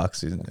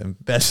 $400 isn't the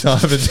best time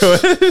to do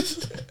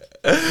it.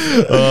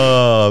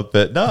 Oh,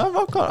 but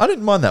no, I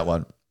didn't mind that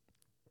one.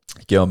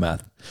 Girl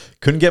math.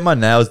 Couldn't get my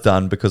nails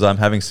done because I'm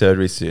having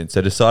surgery soon,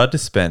 so decided to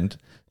spend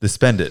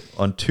it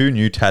on 2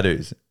 new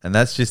tattoos, and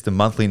that's just the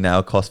monthly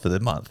nail cost for the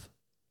month.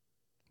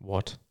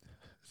 What?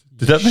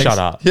 Did that make Shut sense?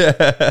 up.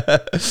 Yeah.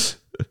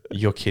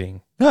 You're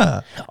kidding.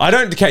 Nah.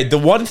 Okay, the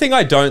one thing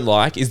I don't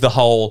like is the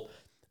whole,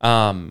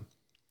 the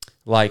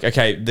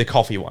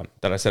coffee one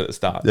that I said at the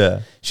start.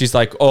 Yeah. She's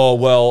like, oh,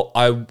 well,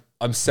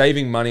 I'm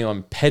saving money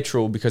on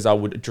petrol because I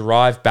would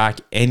drive back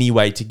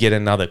anyway to get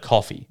another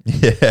coffee.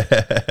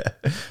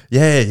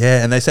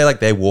 Yeah. And they say like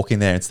they're walking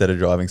there instead of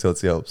driving, so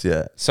it helps.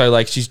 Yeah. So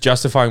like she's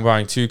justifying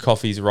buying 2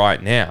 coffees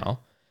right now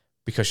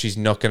because she's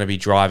not going to be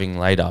driving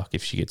later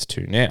if she gets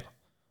 2 now.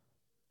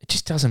 It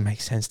just doesn't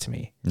make sense to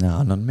me.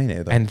 No, not me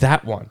neither. And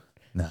that one.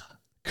 Nah.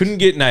 Couldn't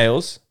get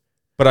nails,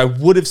 but I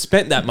would have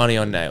spent that money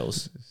on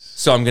nails.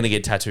 So I'm going to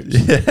get tattoos.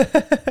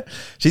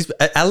 She's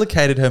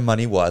allocated her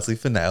money wisely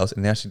for nails,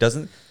 and now she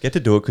doesn't get to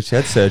do it because she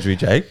had surgery,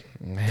 Jake.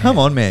 Come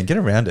on, man. Get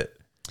around it.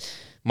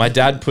 My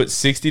dad put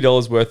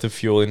 $60 worth of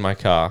fuel in my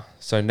car.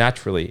 So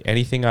naturally,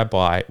 anything I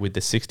buy with the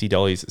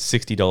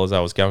 $60 I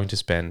was going to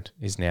spend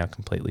is now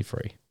completely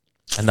free.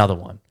 Another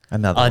one.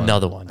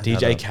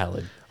 DJ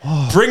Khaled.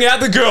 Bring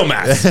out the girl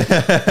maths.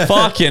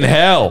 Fucking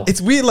hell.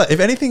 It's weird. Like, if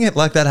anything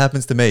like that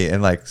happens to me,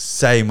 and like,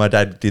 say my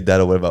dad did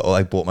that or whatever, or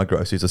like bought my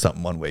groceries or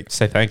something one week,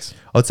 Say thanks.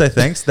 I would say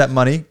thanks. That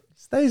money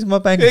stays in my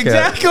bank account.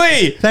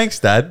 Exactly. Thanks,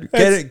 Dad.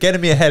 Getting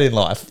me ahead in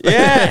life.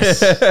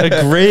 Yes.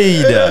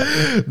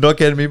 Agreed. Not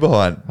getting me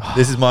behind.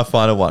 This is my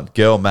final one.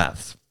 Girl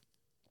maths.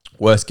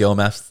 Worst girl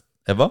maths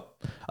ever.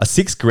 A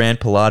 $6,000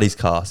 Pilates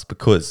class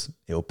because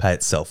it will pay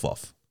itself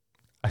off.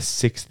 A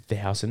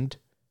 $6,000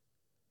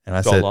 And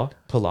I said,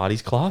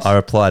 Pilates class? I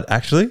replied,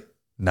 actually,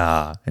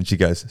 nah. And she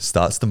goes,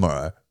 starts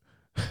tomorrow.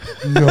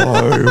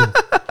 No.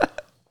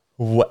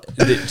 What?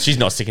 She's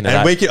not sticking to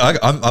And that.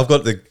 I've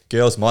got the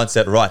girl's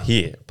mindset right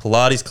here.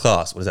 Pilates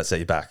class. What does that set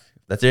you back?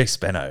 That's their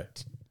expenno.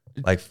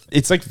 Like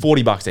It's like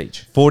 $40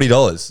 each.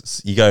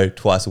 $40. You go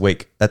twice a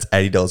week. That's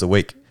 $80 a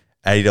week.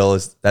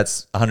 $80.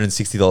 That's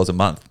 $160 a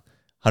month.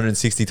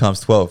 160 times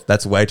 12.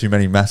 That's way too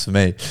many maths for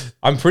me.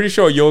 I'm pretty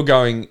sure you're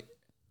going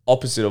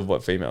opposite of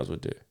what females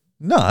would do.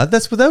 No,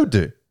 that's what they would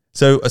do.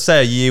 So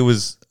say a year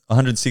was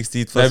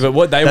 160. No, but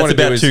what they want to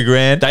do is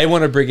 $2,000. They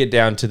want to bring it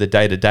down to the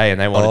day to day, and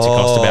they want it to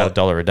cost about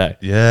 $1 a day.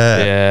 Yeah.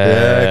 Yeah.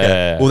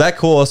 Okay. Well, that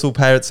course will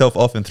pay itself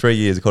off in 3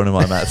 years, according to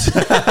my maths.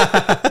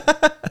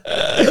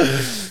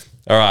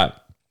 All right.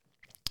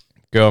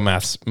 Girl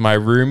maths. My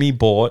roomie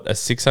bought a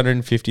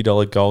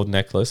 $650 gold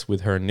necklace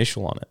with her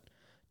initial on it,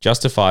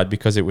 justified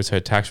because it was her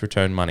tax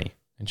return money,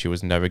 and she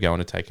was never going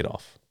to take it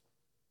off.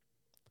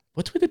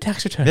 What's with the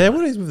tax return? Yeah,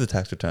 what is with the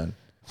tax return?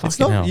 It's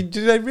Fucking not. hell.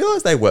 Do they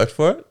realize they worked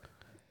for it?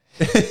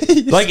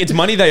 Like, it's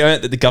money they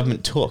earned that the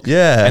government took.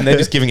 Yeah. And they're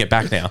just giving it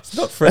back now. It's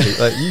not free.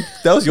 Like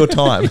that was your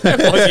time. That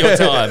was your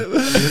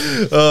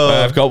time.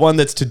 I've got one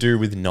that's to do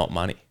with not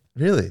money.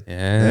 Really?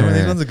 Yeah.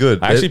 These ones are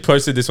good. I actually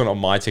posted this one on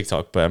my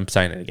TikTok, but I'm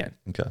saying it again.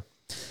 Okay.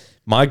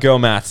 My girl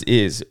maths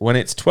is when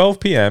it's 12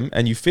 p.m.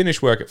 and you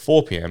finish work at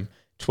 4 p.m.,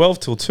 12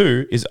 till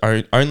 2 is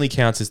only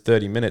counts as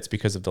 30 minutes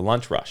because of the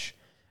lunch rush.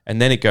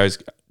 And then it goes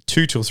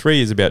 2 till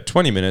 3 is about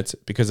 20 minutes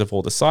because of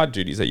all the side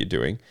duties that you're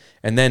doing.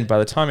 And then by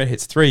the time it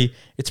hits 3,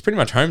 it's pretty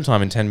much home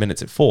time in 10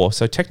 minutes at 4.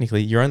 So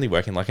technically, you're only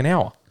working like an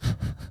hour.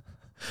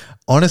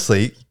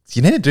 Honestly,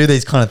 you need to do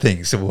these kind of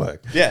things at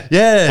work. Yeah.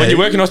 Yeah. When you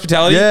work in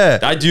hospitality, Yeah.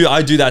 I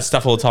do that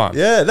stuff all the time.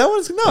 Yeah, that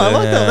one's no. I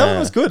like that. That one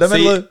was good.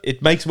 See,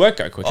 it makes work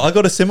go quicker. I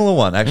got a similar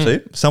one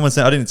actually. Someone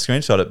said I didn't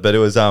screenshot it, but it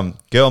was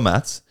girl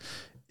maths.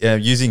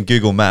 Using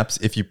Google Maps,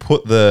 if you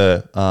put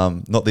the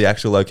not the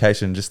actual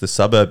location, just the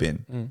suburb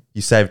in,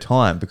 you save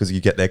time because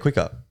you get there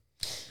quicker.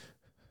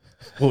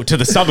 Well, to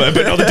the suburb,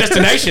 but not the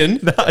destination.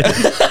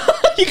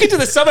 You get to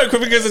the suburb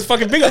quicker because it's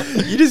fucking bigger.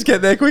 You just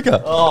get there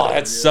quicker. Oh,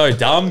 that's so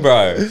dumb,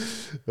 bro.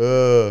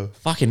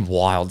 Fucking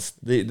wild.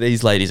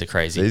 These ladies are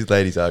crazy. These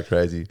ladies are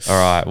crazy. All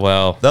right,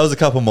 well, That was a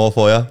couple more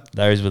for you.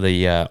 those were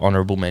the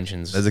honourable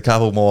mentions. There's a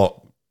couple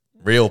more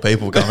real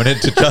people coming in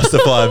to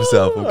justify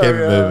himself. We'll keep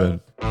it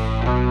moving.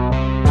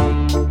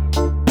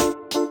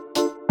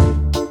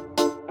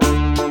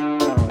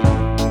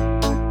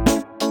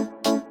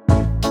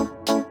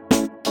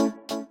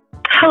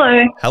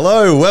 Hello.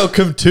 Hello,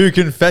 welcome to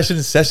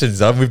Confession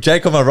Sessions. I'm with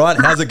Jake on my right.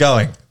 How's it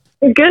going?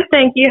 Good,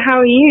 thank you. How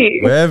are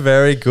you? We're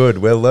very good.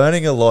 We're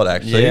learning a lot,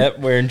 actually. Yep,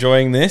 we're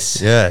enjoying this.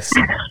 Yes.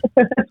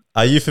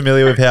 Are you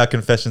familiar with how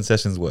confession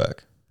sessions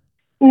work?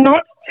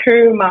 Not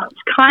too much.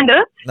 Kind of,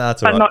 No,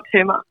 that's all but right. not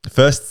too much.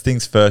 First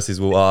things first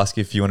is we'll ask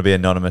if you want to be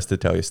anonymous to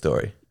tell your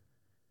story.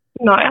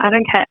 No, I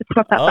don't care. It's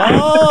not that bad.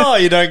 Oh,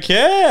 you don't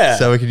care.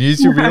 So we can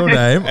use your real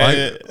name.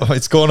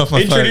 It's gone off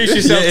my phone. Introduce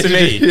yourself Yeah, to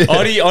me. yeah.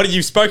 Oddie,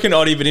 you've spoken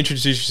Oddie, but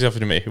introduce yourself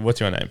to me.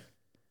 What's your name?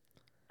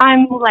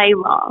 I'm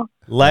Layla.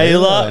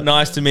 Layla.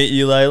 Nice to meet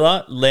you,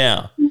 Layla.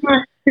 Now,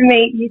 Nice to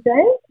meet you,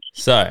 Dave.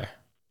 so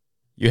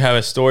you have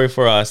a story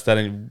for us that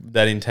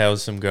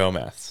entails some girl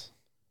maths.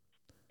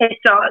 It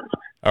does.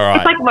 All right.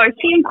 It's like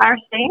low-key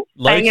embarrassing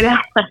saying it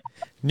out loud.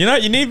 You know,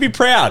 you need to be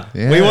proud.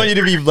 Yeah. We want you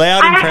to be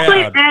loud and I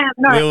actually proud. am.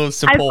 No, We'll I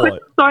support.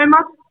 put so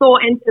much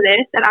thought into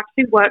this. It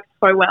actually worked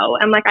so well.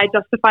 And like I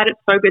justified it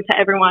so good to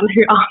everyone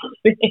who asked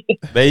me.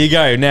 There you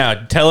go. Now,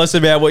 tell us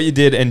about what you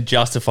did and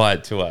justify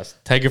it to us.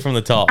 Take it from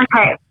the top.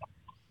 Okay.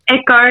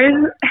 It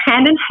goes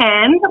hand in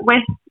hand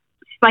with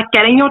like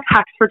getting your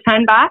tax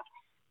return back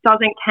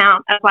doesn't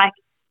count as like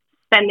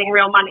spending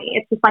real money.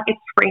 It's just like it's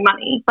free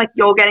money. Like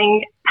you're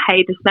getting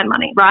paid to spend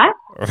money, right?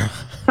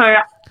 So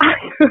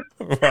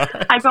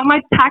I got my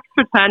tax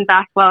return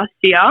back last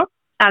year,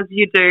 as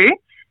you do.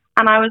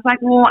 And I was like,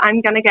 well,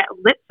 I'm going to get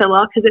lip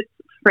filler because it's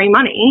free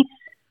money.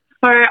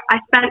 So I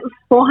spent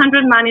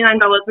 $499,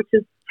 which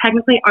is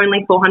technically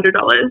only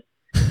 $400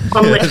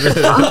 on lip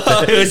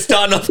filler. It was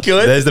starting off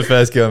good. There's the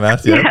first girl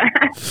maths, yeah.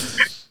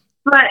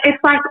 But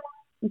it's like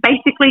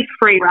basically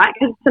free, right?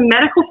 Because it's a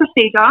medical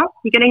procedure.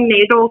 You're getting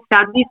needles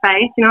stabbed in your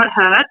face. You know, it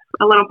hurts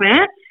a little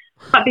bit.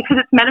 But because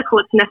it's medical,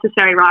 it's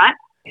necessary, right?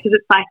 Because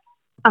it's like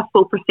a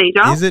full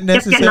procedure. Is it You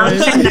have to get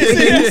necessary? another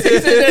Is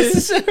it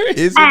necessary?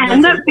 Is it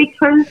and necessary?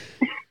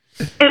 because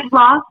it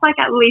lasts like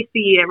at least a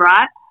year,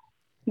 right?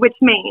 Which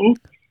means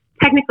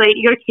technically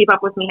you got to keep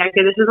up with me here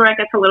because this is where it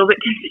gets a little bit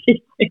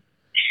confusing.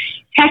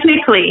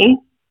 Technically,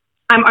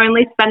 I'm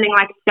only spending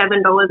like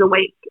 $7 a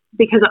week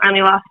because it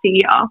only lasts a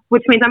year,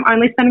 which means I'm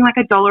only spending like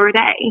 $1 a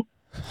day.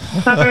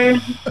 So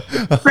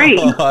free.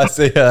 Oh, I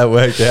see how that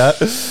worked out.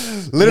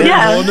 Literally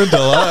more than $1.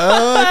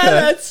 Oh,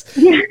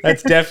 okay.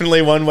 That's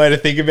definitely one way to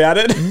think about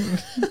it.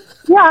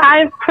 Yeah,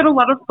 I've put a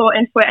lot of thought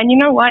into it, and you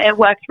know what? It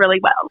works really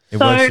well. It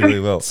works really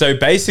well. So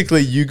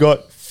basically, you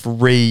got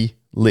free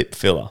lip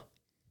filler.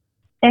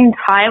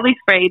 Entirely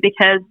free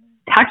because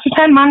tax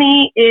return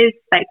money is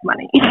fake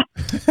money.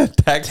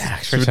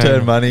 Tax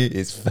return money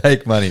is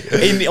fake money.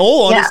 In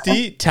all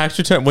honesty, tax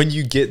return, when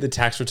you get the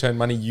tax return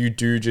money, you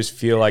do just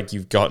feel like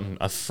you've gotten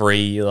a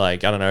free,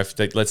 like, I don't know, if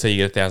let's say you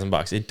get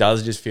 $1,000, it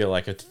does just feel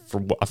like a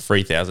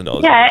free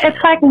 $1,000. Yeah,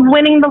 it's like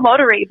winning the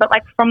lottery, but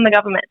like from the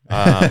government.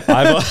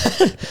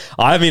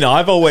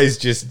 I've always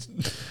just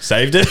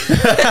saved it.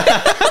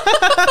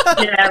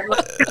 Yeah,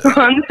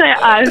 honestly,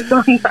 I've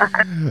done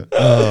that.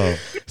 Oh.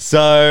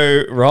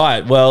 So,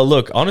 right. Well,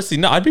 look, honestly,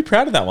 no, I'd be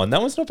proud of that one.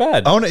 That one's not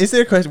bad. Is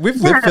there a question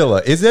with lip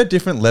filler? Is there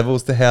different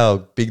levels to how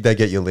big they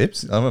get your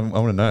lips? I want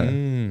to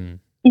know.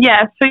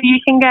 Yeah, so you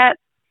can get,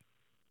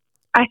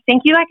 I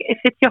think you like, if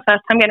it's your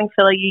first time getting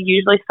filler, you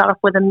usually start off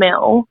with $1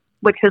 mil,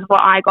 which is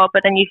what I got,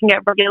 but then you can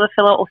get regular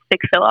filler or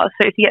thick filler.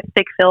 So if you get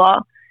thick filler,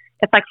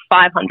 it's like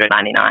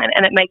 $599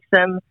 and it makes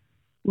them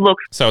look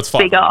so it's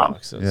bigger.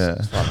 So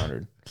it's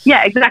 500.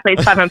 Yeah, exactly.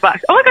 It's $500.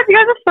 Oh my God, you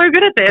guys are so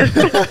good at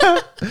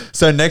this.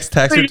 So next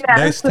tax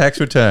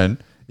return,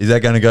 is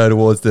that going to go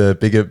towards the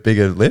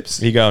bigger lips?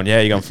 You're going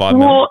 5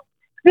 minutes. Well,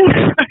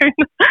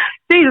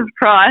 Jesus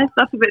Christ,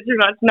 that's a bit too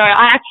much. No,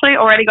 I actually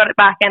already got it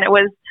back and it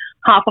was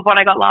half of what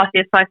I got last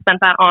year, so I spent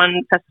that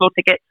on festival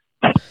tickets.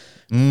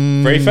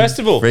 Free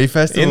festival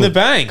in the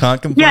bank.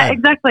 Can't complain. Yeah,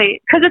 exactly,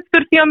 because it's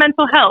good for your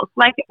mental health.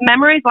 Like,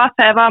 memories last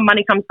forever,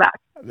 money comes back.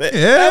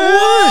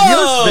 Yeah,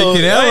 you're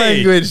speaking our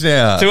language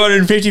now.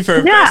 250 for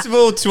a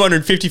festival,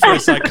 250 for a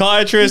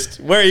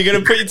psychiatrist. Where are you going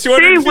to put your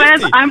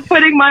 250? I'm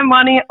putting my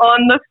money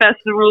on the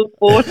festival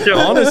for sure.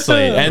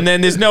 Honestly, and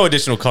then there's no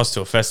additional cost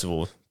to a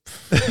festival.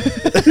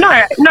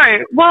 No.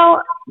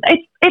 Well,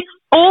 it's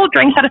all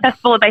drinks at a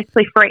festival are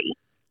basically free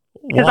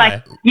because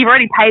like you've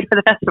already paid for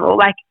the festival.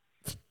 Like,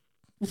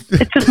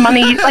 it's just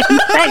money like you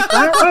save.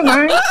 I don't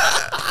know.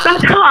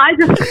 That's how I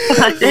just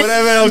like it.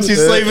 Whatever helps you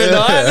sleep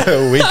at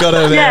night. We got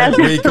her there. Yeah.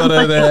 We got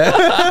her there.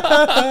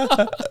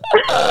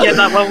 Yeah,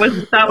 that was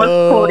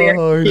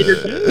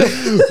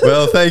executed.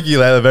 Well, thank you,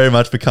 Layla, very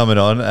much for coming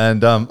on.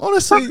 And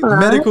honestly,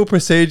 medical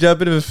procedure, a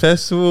bit of a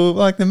festival,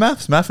 like the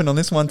mathing on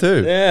this one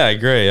too. Yeah, I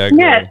agree.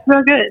 Yeah, it's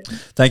real good.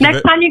 Thank you.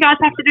 Next time you guys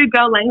have to do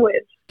girl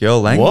language.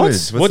 Girl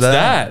language? What's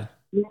that?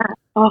 Yeah.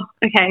 Oh,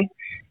 okay.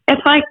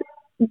 It's like,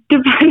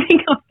 depending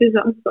on this,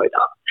 I'm so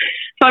dumb.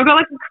 So I've got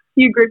like a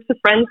few groups of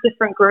friends,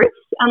 different groups,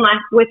 and like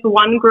with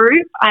one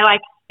group, I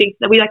like speak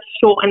that we like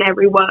shorten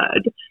every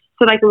word.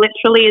 So like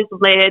literally is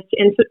lit,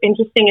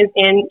 interesting is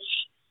inch,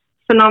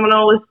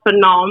 phenomenal is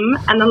phenom,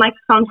 and then like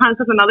sometimes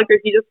with another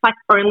group you just like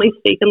only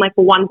speak in like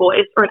one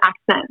voice or an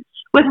accent.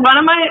 With one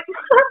of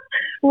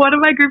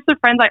my groups of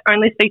friends, I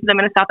only speak to them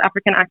in a South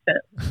African accent.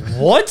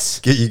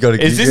 What? You got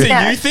to. Is this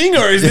a you thing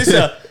or is this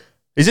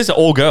is this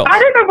all girls? I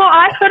don't know. Well,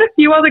 I've heard a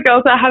few other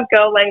girls that have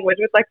girl language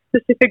with like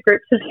specific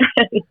groups of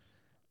friends.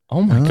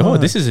 Oh my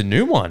God, this is a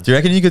new one. Do you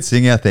reckon you could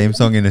sing our theme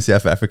song in a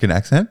South African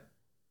accent?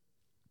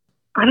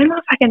 I don't know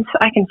if I can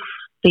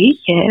speak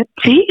it.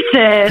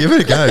 Jesus. Give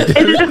it a go. Is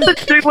it just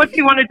to do what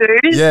you want to do?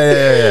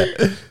 Yeah.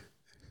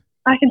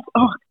 I can.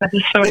 Oh, that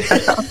is so much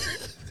better.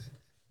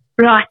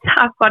 Right,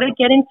 I've got to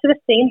get into the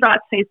scene. Right,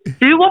 so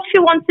do what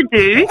you want to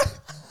do.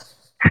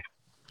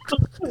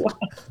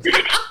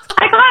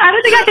 I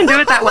don't think I can do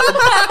it that well.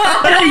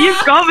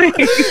 You've got me.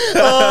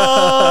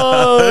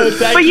 Oh,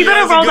 but you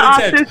got to roll the R.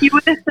 So if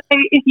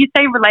you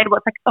say relatable,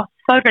 it's like, oh,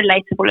 so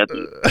relatable of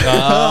you.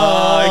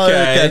 Oh,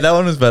 okay. That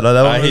one was better.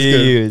 That one was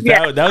good.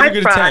 Yeah, that was a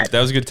good attempt.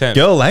 That was a good attempt.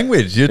 Girl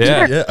language.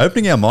 You're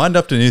opening our mind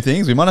up to new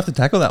things. We might have to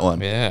tackle that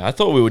one. Yeah, I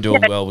thought we were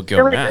doing well with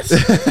girl maths.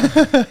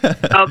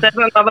 Oh, there's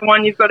another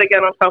one you've got to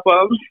get on top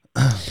of.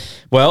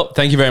 Well,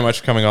 thank you very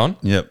much for coming on.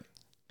 Yep.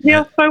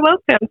 You're so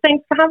welcome.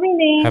 Thanks for having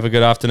me. Have a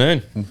good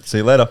afternoon. See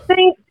you later.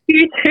 Thanks,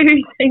 you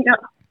too.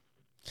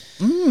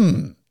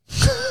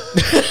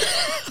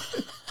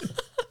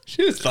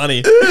 She was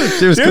funny.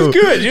 She was cool.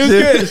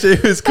 Good. She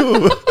was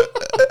cool.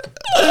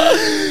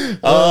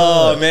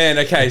 Oh, man.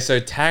 Okay, so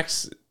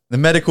tax. The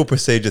medical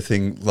procedure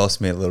thing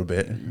lost me a little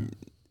bit.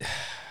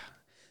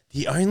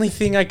 The only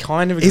thing I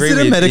kind of agree with is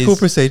it a medical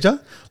procedure?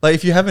 Like,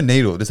 if you have a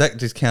needle, does that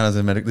just count as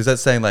a medical? Does that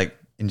say like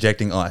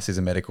injecting ice is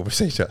a medical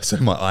procedure? So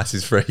my ice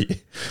is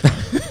free.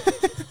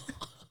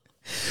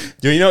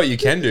 You know what you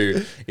can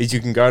do is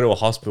you can go to a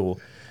hospital,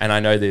 and I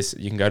know this,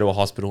 you can go to a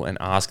hospital and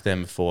ask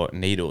them for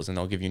needles, and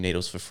they'll give you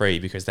needles for free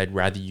because they'd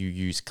rather you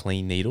use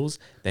clean needles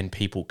than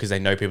people, because they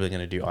know people are going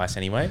to do ice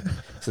anyway.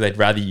 So they'd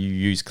rather you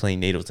use clean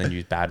needles than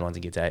use bad ones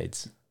and get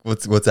AIDS.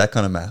 What's that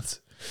kind of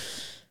maths?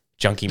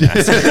 Junky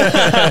maths.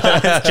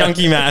 It's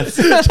junky maths.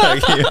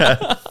 Junky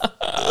maths.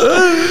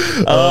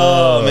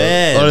 Oh,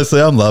 man.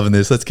 Honestly, I'm loving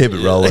this. Let's keep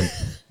it rolling.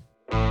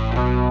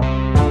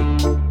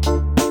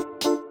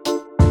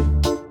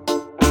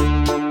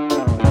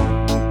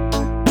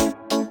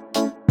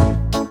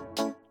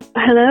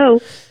 Hello.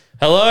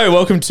 Hello,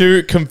 welcome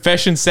to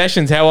Confession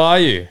Sessions. How are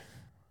you?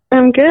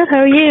 I'm good. How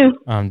are you?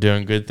 I'm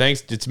doing good,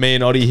 thanks. It's me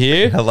and Oddie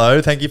here.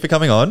 Hello. Thank you for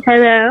coming on.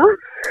 Hello.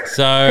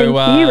 So,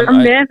 Thank you.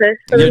 I'm nervous.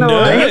 I you're don't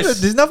know why.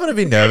 nervous? There's nothing to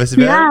be nervous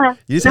about. Yeah.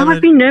 You just No, haven't-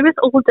 I've been nervous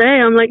all day.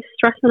 I'm like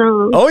stressing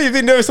out. Oh, you've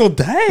been nervous all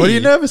day. What are you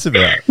nervous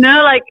about?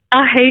 No, like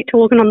I hate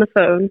talking on the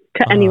phone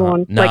to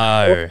anyone. No.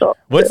 Like, full stop.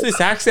 What's this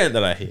accent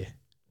that I hear?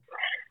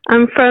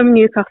 I'm from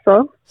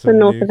Newcastle, the From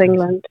north of Newcastle.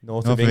 England.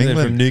 North North of of England,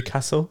 England. from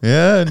Newcastle.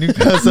 Yeah,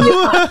 Newcastle.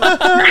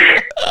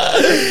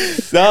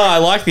 No, I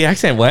like the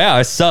accent.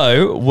 Wow.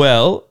 So,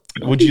 well,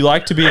 would you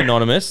like to be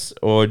anonymous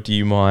or do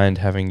you mind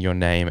having your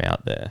name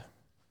out there?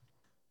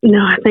 No,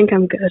 I think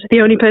I'm good.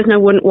 The only person I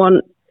wouldn't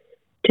want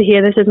to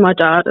hear this is my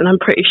dad, and I'm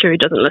pretty sure he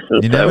doesn't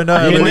listen. You never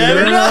know. You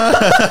never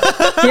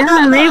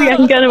Yeah, maybe I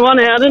can get him on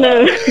it. I don't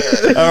know.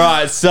 All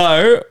right.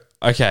 So,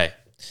 okay.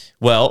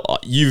 Well,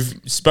 you've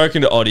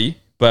spoken to Oddie,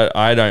 but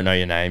I don't know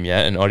your name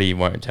yet, and Oddie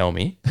won't tell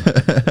me.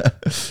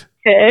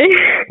 Okay.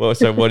 Well,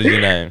 so what is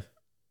your name?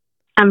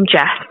 I'm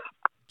Jeff.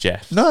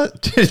 Jeff. No,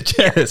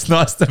 Jess.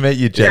 Nice to meet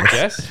you, Jess.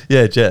 Jess?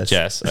 Yeah, Jess.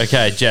 Jess.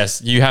 Okay,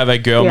 Jess, you have a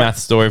girl Yeah. math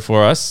story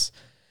for us.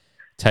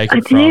 Take I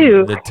it from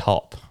do. the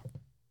top.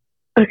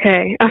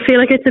 Okay, I feel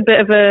like it's a bit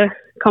of a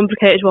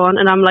complicated one,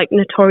 and I'm like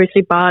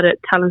notoriously bad at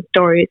telling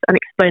stories and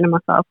explaining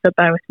myself, so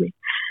bear with me.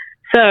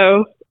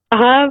 So, I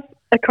have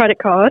a credit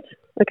card,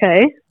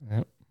 okay?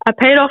 Yep. I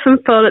pay it off in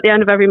full at the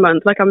end of every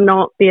month, like I'm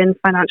not being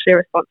financially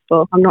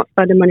responsible. I'm not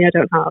spending money I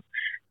don't have.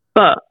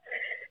 But,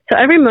 so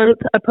every month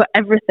I put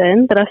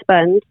everything that I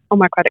spend on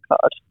my credit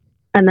card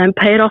and then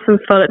pay it off in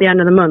full at the end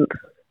of the month.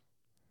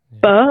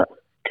 But,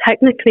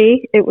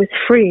 technically, it was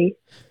free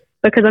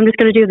because I'm just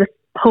going to do the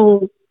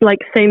whole like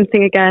same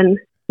thing again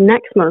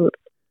next month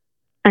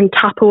and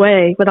tap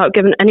away without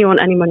giving anyone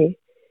any money.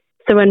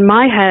 So in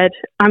my head,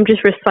 I'm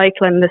just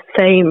recycling the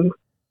same.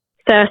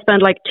 Say I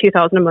spend like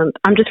 2,000 a month.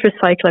 I'm just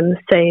recycling the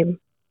same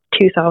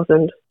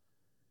 2,000.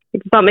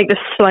 Does that make the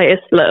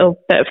slightest little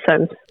bit of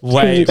sense? to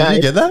Wait, you Did you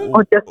guys? get that?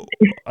 Or just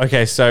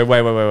okay, so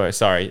wait.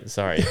 Sorry.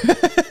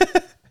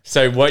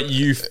 So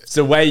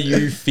the way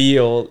you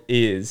feel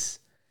is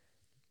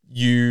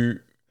you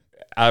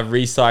are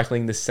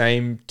recycling the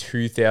same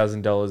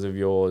 $2,000 of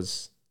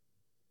yours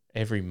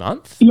every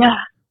month? yeah.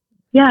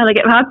 Like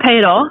if I pay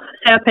it off,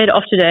 say I paid it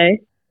off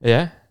today,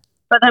 Yeah.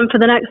 but then for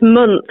the next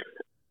month,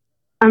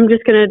 I'm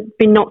just going to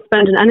be not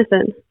spending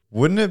anything.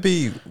 Wouldn't it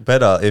be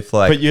better if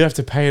But like you have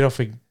to pay it off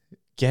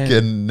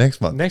again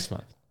next month? next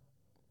month.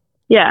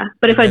 Yeah,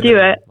 but if I do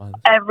it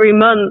every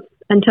month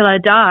until I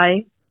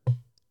die,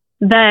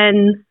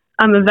 then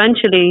I'm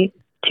eventually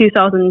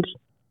 $2,000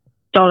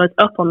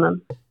 up on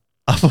them.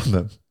 Up on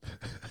them.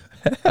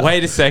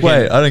 Wait a second.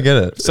 Wait, I don't get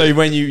it. So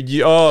when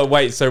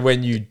so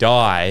when you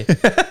die,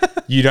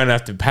 you don't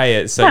have to pay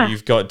it. So Yeah.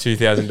 you've got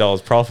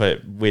 $2,000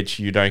 profit, which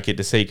you don't get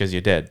to see because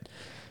you're dead.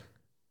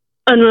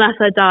 Unless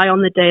I die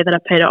on the day that I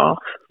paid it off,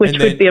 which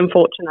And then- would be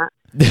unfortunate.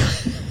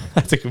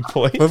 That's a good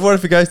point. But what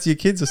if it goes to your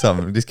kids or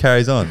something? It just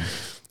carries on.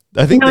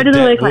 I think No, it the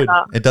doesn't debt work like would.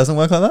 that. It doesn't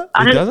work like that?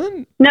 I It don't-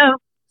 doesn't? No,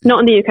 not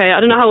in the UK. I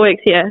don't know how it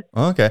works here,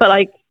 Oh, okay. but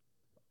like,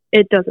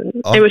 it doesn't.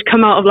 Oh. It would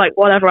come out of like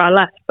whatever I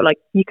left, but like,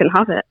 you can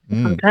have it.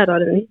 Mm. I'm dead, I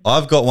don't need.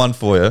 I've got one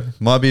for you.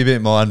 Might be a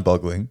bit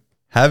mind-boggling.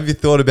 Have you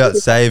thought about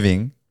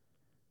saving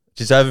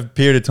just over a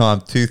period of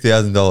time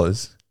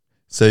 $2,000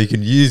 so you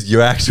can use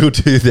your actual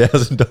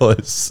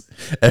 $2,000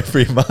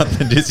 every month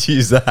and just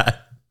use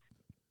that?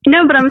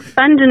 No, but I'm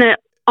spending it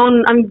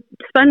on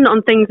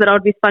things that I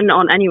would be spending it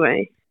on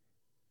anyway.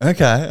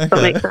 Okay.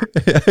 That makes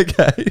sense.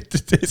 Okay.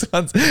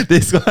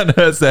 This one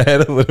hurts the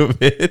head a little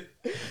bit.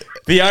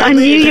 I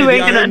knew you weren't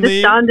going to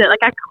understand it. Like,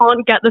 I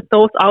can't get the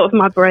thoughts out of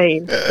my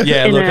brain.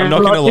 Yeah, in look, a I'm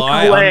not going to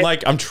logical lie. way.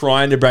 I'm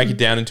trying to break it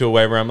down into a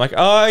way where I'm like,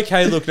 oh,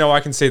 okay, look, no,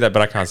 I can see that,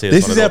 but I can't see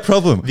This one is at our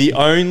all. problem. The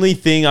only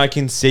thing I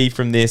can see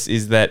from this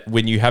is that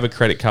when you have a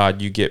credit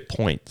card, you get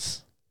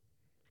points.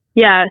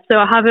 Yeah, so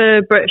I have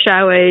a British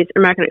Airways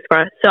American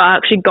Express. So I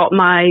actually got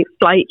my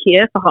flight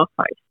here for half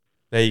price.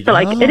 There you So, go.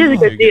 like, it is a You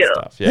good get deal.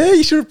 stuff, Yeah, yeah.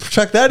 you should have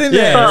chucked that in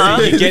Yeah, there.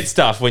 so you get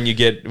stuff when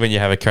you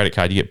have a credit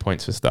card. You get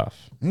points for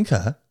stuff.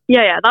 Okay.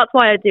 Yeah, that's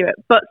why I do it.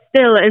 But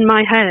still, in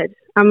my head,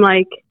 I'm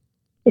like,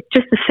 it's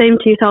just the same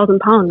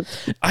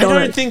 £2,000. I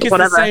don't think it's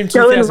the same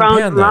Going £2,000 round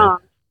and though.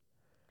 round.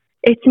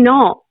 It's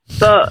not,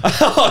 but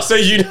Oh, so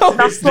you know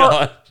That's it's what-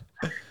 not.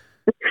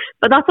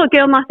 but that's what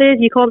girl math is.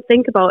 You can't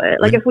think about it.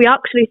 Like, if we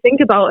actually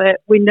think about it,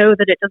 we know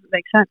that it doesn't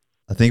make sense.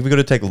 I think we've got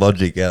to take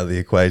logic out of the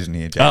equation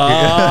here, Jack.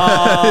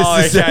 Oh,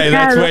 This is- okay. Yeah,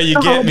 That's where that's you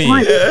the get whole me.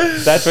 point.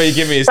 That's where you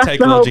get me is That's take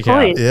the whole logic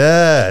point.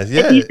 Yeah,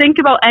 yeah. If you think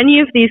about any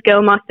of these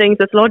girl math things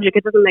with logic,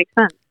 it doesn't make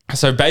sense. out.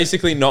 So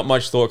basically, not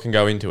much thought can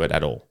go into it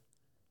at all.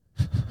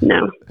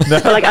 No.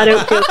 But, like, I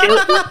don't feel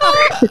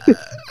guilty.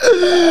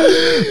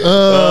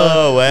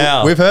 Oh,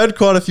 wow. We've heard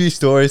quite a few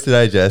stories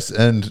today, Jess,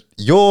 and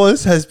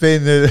yours has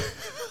been the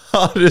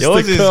hardest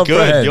Yours to is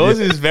comprehend. good. Yours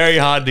is very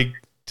hard to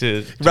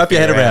to Wrap your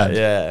head figure out. around.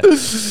 Yeah.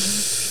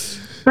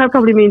 That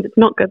probably means it's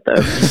not good though.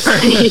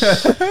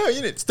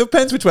 It still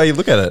depends which way you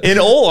look at it. In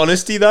all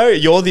honesty, though,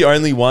 you're the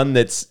only one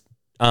that's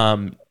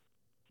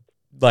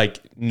like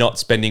not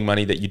spending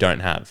money that you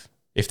don't have,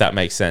 if that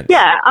makes sense.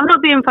 Yeah, I'm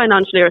not being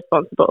financially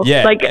responsible.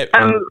 Yeah, like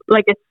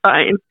it's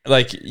fine.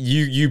 Like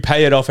you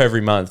pay it off every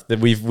month. That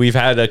we've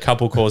had a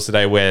couple calls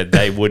today where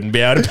they wouldn't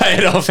be able to pay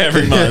it off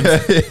every month.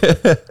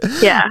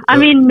 Yeah, I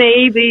mean,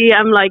 maybe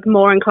I'm like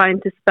more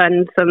inclined to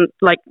spend some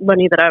like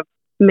money that I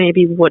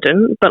maybe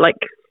wouldn't, but like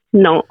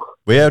not.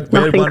 We had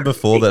Nothing one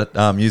before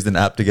that used an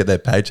app to get their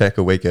paycheck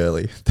a week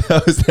early.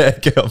 That was their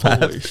girl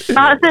math.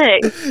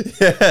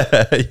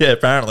 That thing. Yeah,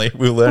 apparently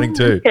we were learning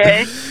too.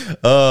 Okay.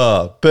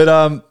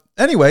 But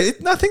anyway,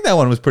 I think that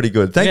one was pretty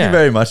good. Thank you Yeah.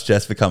 very much,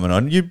 Jess, for coming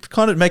on. You're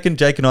kind of making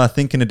Jake and I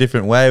think in a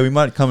different way. We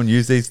might come and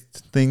use these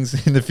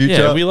things in the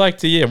future. Yeah, we like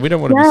to. Yeah, we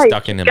don't want to Yeah, be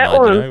stuck in the get mud.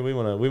 one. You know, we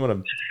want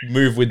to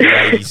move with the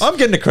ladies. I'm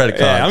getting a credit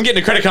card. Yeah, I'm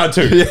getting a credit card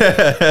too. Yeah.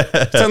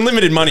 It's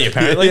unlimited money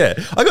apparently. Yeah,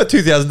 I got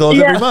 $2,000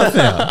 Yeah. every month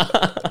now.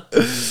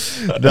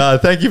 No,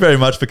 thank you very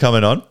much for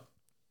coming on.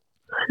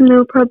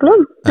 No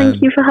problem.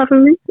 Thank you for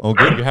having me. All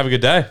good. You have a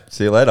good day.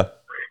 See you later.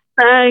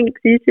 Thanks.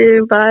 You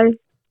too. Bye.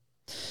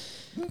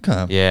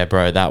 Okay. Yeah,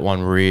 bro, that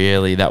one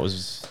really. That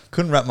was.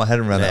 Couldn't wrap my head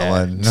around that Yeah,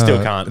 one. No.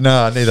 still can't.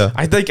 No, neither.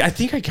 I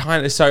think I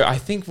kind of. So I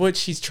think what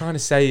she's trying to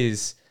say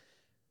is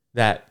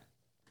that.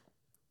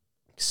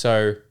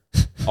 So,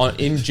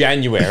 in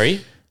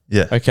January.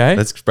 Yeah. Okay.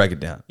 Let's break it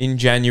down. In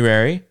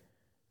January,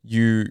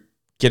 you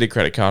get a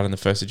credit card on the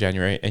 1st of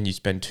January and you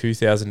spend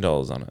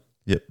 $2,000 on it.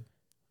 Yep.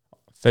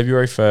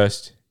 February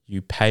 1st, you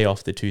pay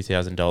off the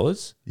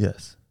 $2,000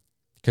 Yes.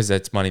 because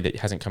that's money that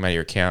hasn't come out of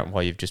your account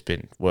while you've just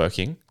been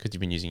working because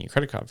you've been using your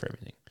credit card for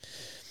everything.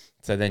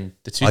 So then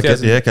the I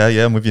guess, $2,000. yeah, okay,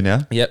 yeah, I'm with you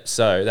now. Yep.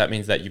 So that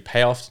means that you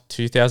pay off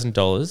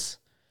 $2,000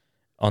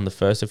 on the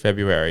 1st of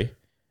February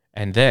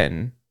and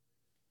then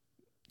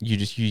you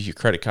just use your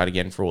credit card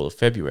again for all of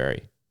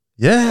February.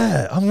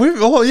 Yeah, I'm with.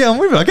 Oh, yeah, I'm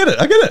with it. I get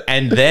it.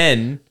 And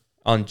then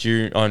on March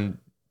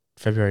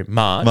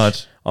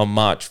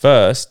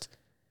 1st,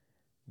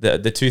 the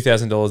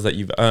 $2,000 that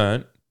you've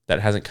earned that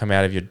hasn't come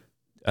out of your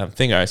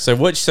thingo.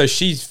 So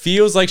she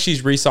feels like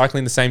she's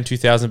recycling the same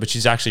 2,000, but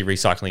she's actually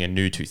recycling a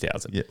new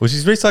 2,000. Yeah. Well,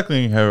 she's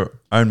recycling her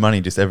own money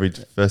just every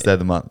first day of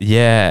the month.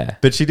 Yeah.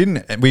 But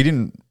we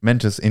didn't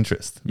mention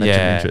interest.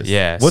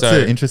 Yeah. What's So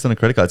the interest on a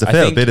credit card? It's a I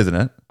fair think- bit, isn't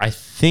it? I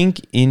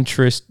think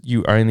interest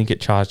you only get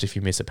charged if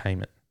you miss a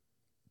payment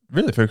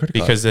Really, for a credit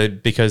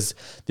card? because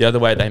the other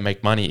way they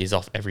make money is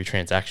off every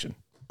transaction.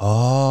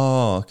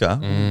 Oh,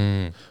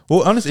 okay.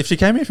 Well, honestly, if she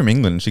came here from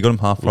England, she got them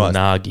half price.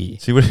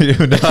 Unagi. She would have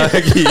done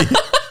Unagi.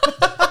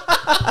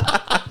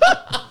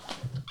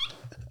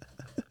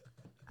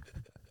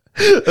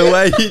 The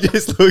way he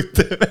just looked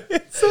at me.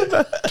 It's so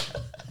bad.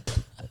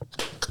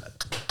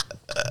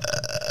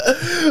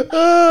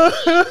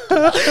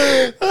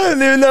 I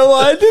don't even know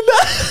why I did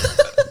that.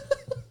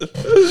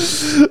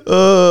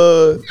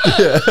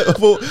 Yeah.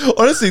 Well,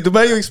 honestly, the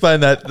way you explain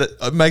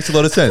that makes a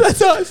lot of sense. That's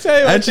what I'm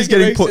saying. And she's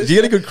getting you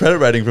get a good credit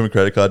rating from a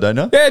credit card, don't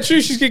you? Yeah,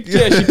 true. She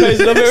pays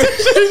it up every.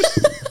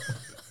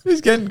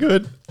 She's getting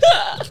good.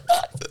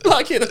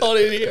 Fucking hot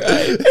in here,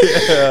 eh?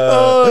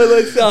 Oh,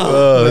 let's go.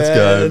 Oh, let's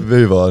go.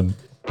 Move on.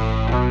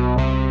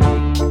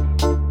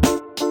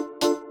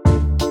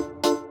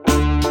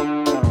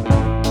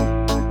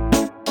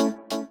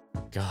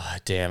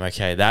 God damn.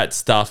 Okay, that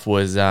stuff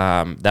was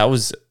that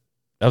was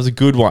a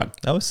good one.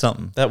 That was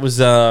something. That was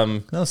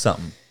That was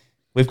something.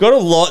 We've got a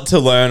lot to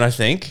learn, I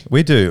think.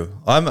 We do.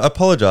 I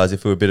apologize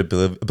if we were a bit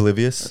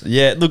oblivious.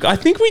 Yeah, look, I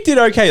think we did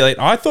okay. Like,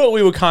 I thought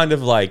we were kind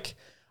of like,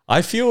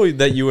 I feel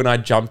that you and I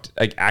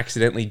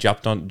accidentally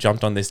jumped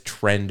on this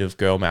trend of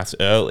girl maths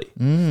early,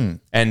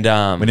 and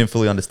We didn't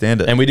fully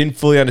understand it. and we didn't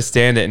fully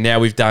understand it. And now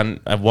we've done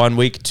 1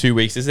 week, 2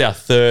 weeks. This is our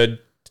third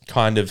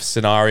kind of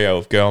scenario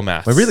of girl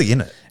maths. We're really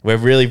in it. We're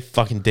really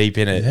fucking deep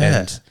in it. Yeah.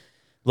 And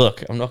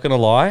look, I'm not gonna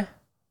lie.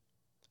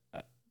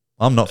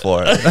 I'm not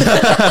for it.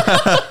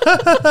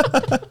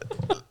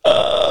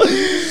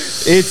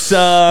 It's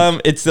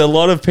a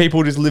lot of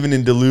people just living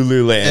in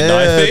Delulu land,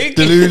 I think.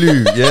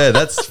 Delulu. Yeah,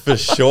 that's for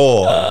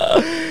sure.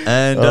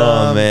 And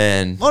Oh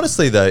man.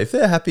 honestly, though, if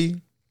they're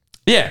happy,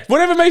 Yeah,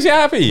 whatever makes you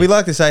happy. we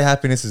like to say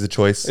happiness is a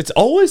choice. It's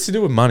always to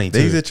do with money, too.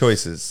 These are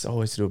choices. It's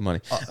always to do with money.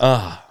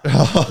 I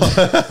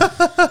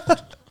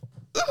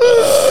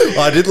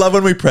did love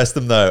when we pressed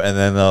them though, and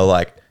then they were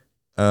like,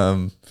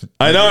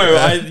 I know.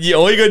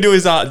 All you got to do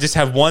is just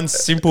have one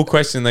simple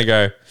question. They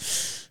go,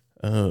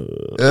 oh,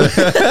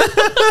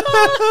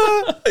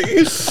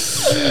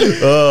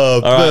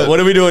 all right, what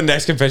are we doing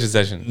next confession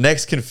session?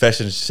 next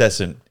confession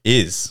session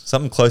is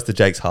something close to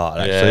Jake's heart,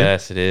 actually.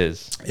 Yes, it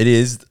is. It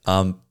is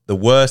the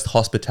worst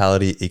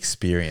hospitality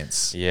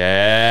experience.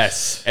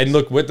 Yes. And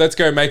look, let's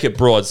go make it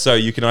broad. So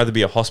you can either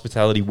be a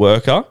hospitality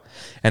worker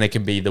and it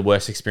can be the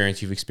worst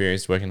experience you've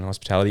experienced working in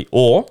hospitality,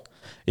 or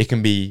It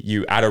can be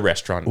you at a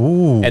restaurant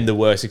and the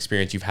worst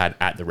experience you've had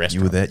at the You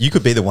restaurant. were there. You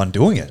could be the one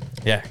doing it.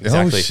 Yeah,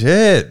 exactly. Oh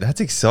shit,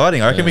 that's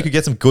exciting. I reckon we could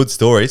get some good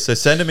stories. So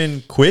send them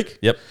in quick.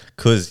 Yep.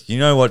 Because you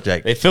know what,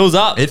 Jake? It fills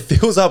up. It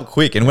fills up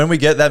quick, and when we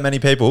get that many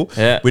people,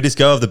 we just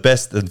go of the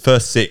best and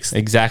first 6.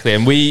 Exactly.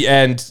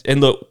 And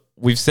look,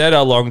 we've said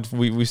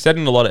we've said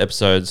in a lot of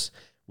episodes,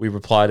 we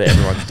reply to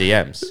everyone's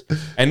DMs.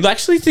 And I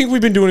actually think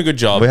we've been doing a good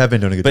job. We have been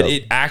doing a good job. But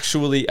it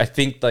actually, I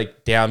think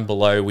like down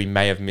below, we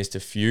may have missed a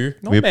few.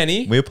 Not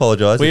many. We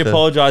apologize. We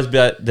apologize,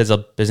 but there's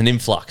an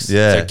influx.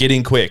 Yeah. So get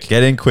in quick.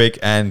 Get in quick,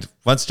 and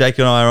once Jake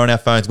and I are on our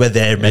phones, we're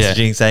there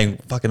messaging, saying,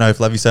 fucking oath,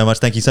 love you so much.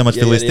 Thank you so much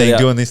for listening,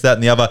 doing this, that,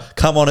 and the other.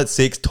 Come on at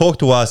 6, talk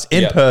to us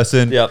in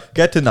person,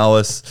 get to know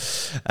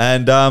us.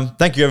 And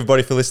thank you,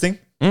 everybody, for listening.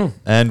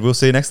 And we'll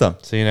see you next time.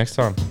 See you next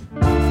time.